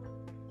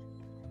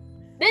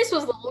this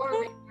was the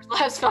Lore Reader's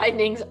last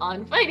findings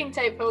on fighting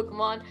type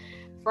Pokemon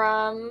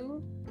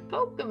from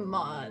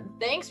Pokemon.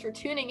 Thanks for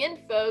tuning in,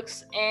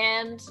 folks,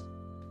 and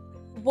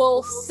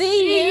we'll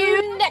see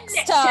you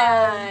next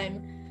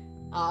time.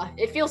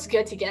 It feels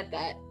good to get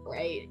that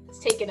right. It's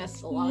taken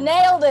us a long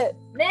Nailed time. it.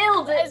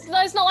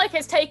 It's not like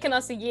it's taken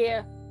us a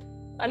year.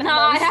 No,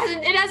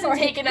 it hasn't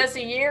taken us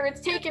a year.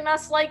 It's taken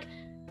us like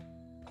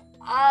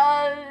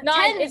 10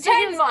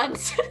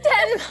 months.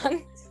 10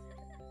 months.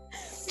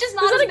 Just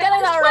not as bad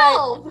as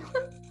 12.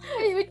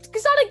 We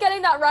started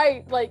getting that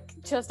right like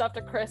just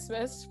after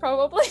Christmas,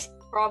 probably.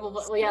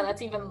 Well, yeah,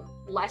 that's even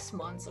less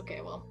months.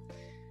 Okay.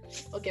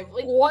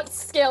 What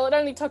scale? It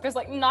only took us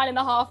like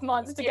 9.5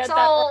 months to get that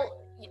right.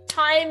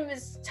 Time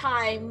is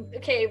time.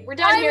 Okay, we're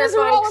done here,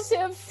 folks.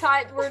 Time is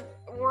relative.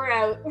 We're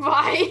out.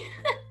 Bye.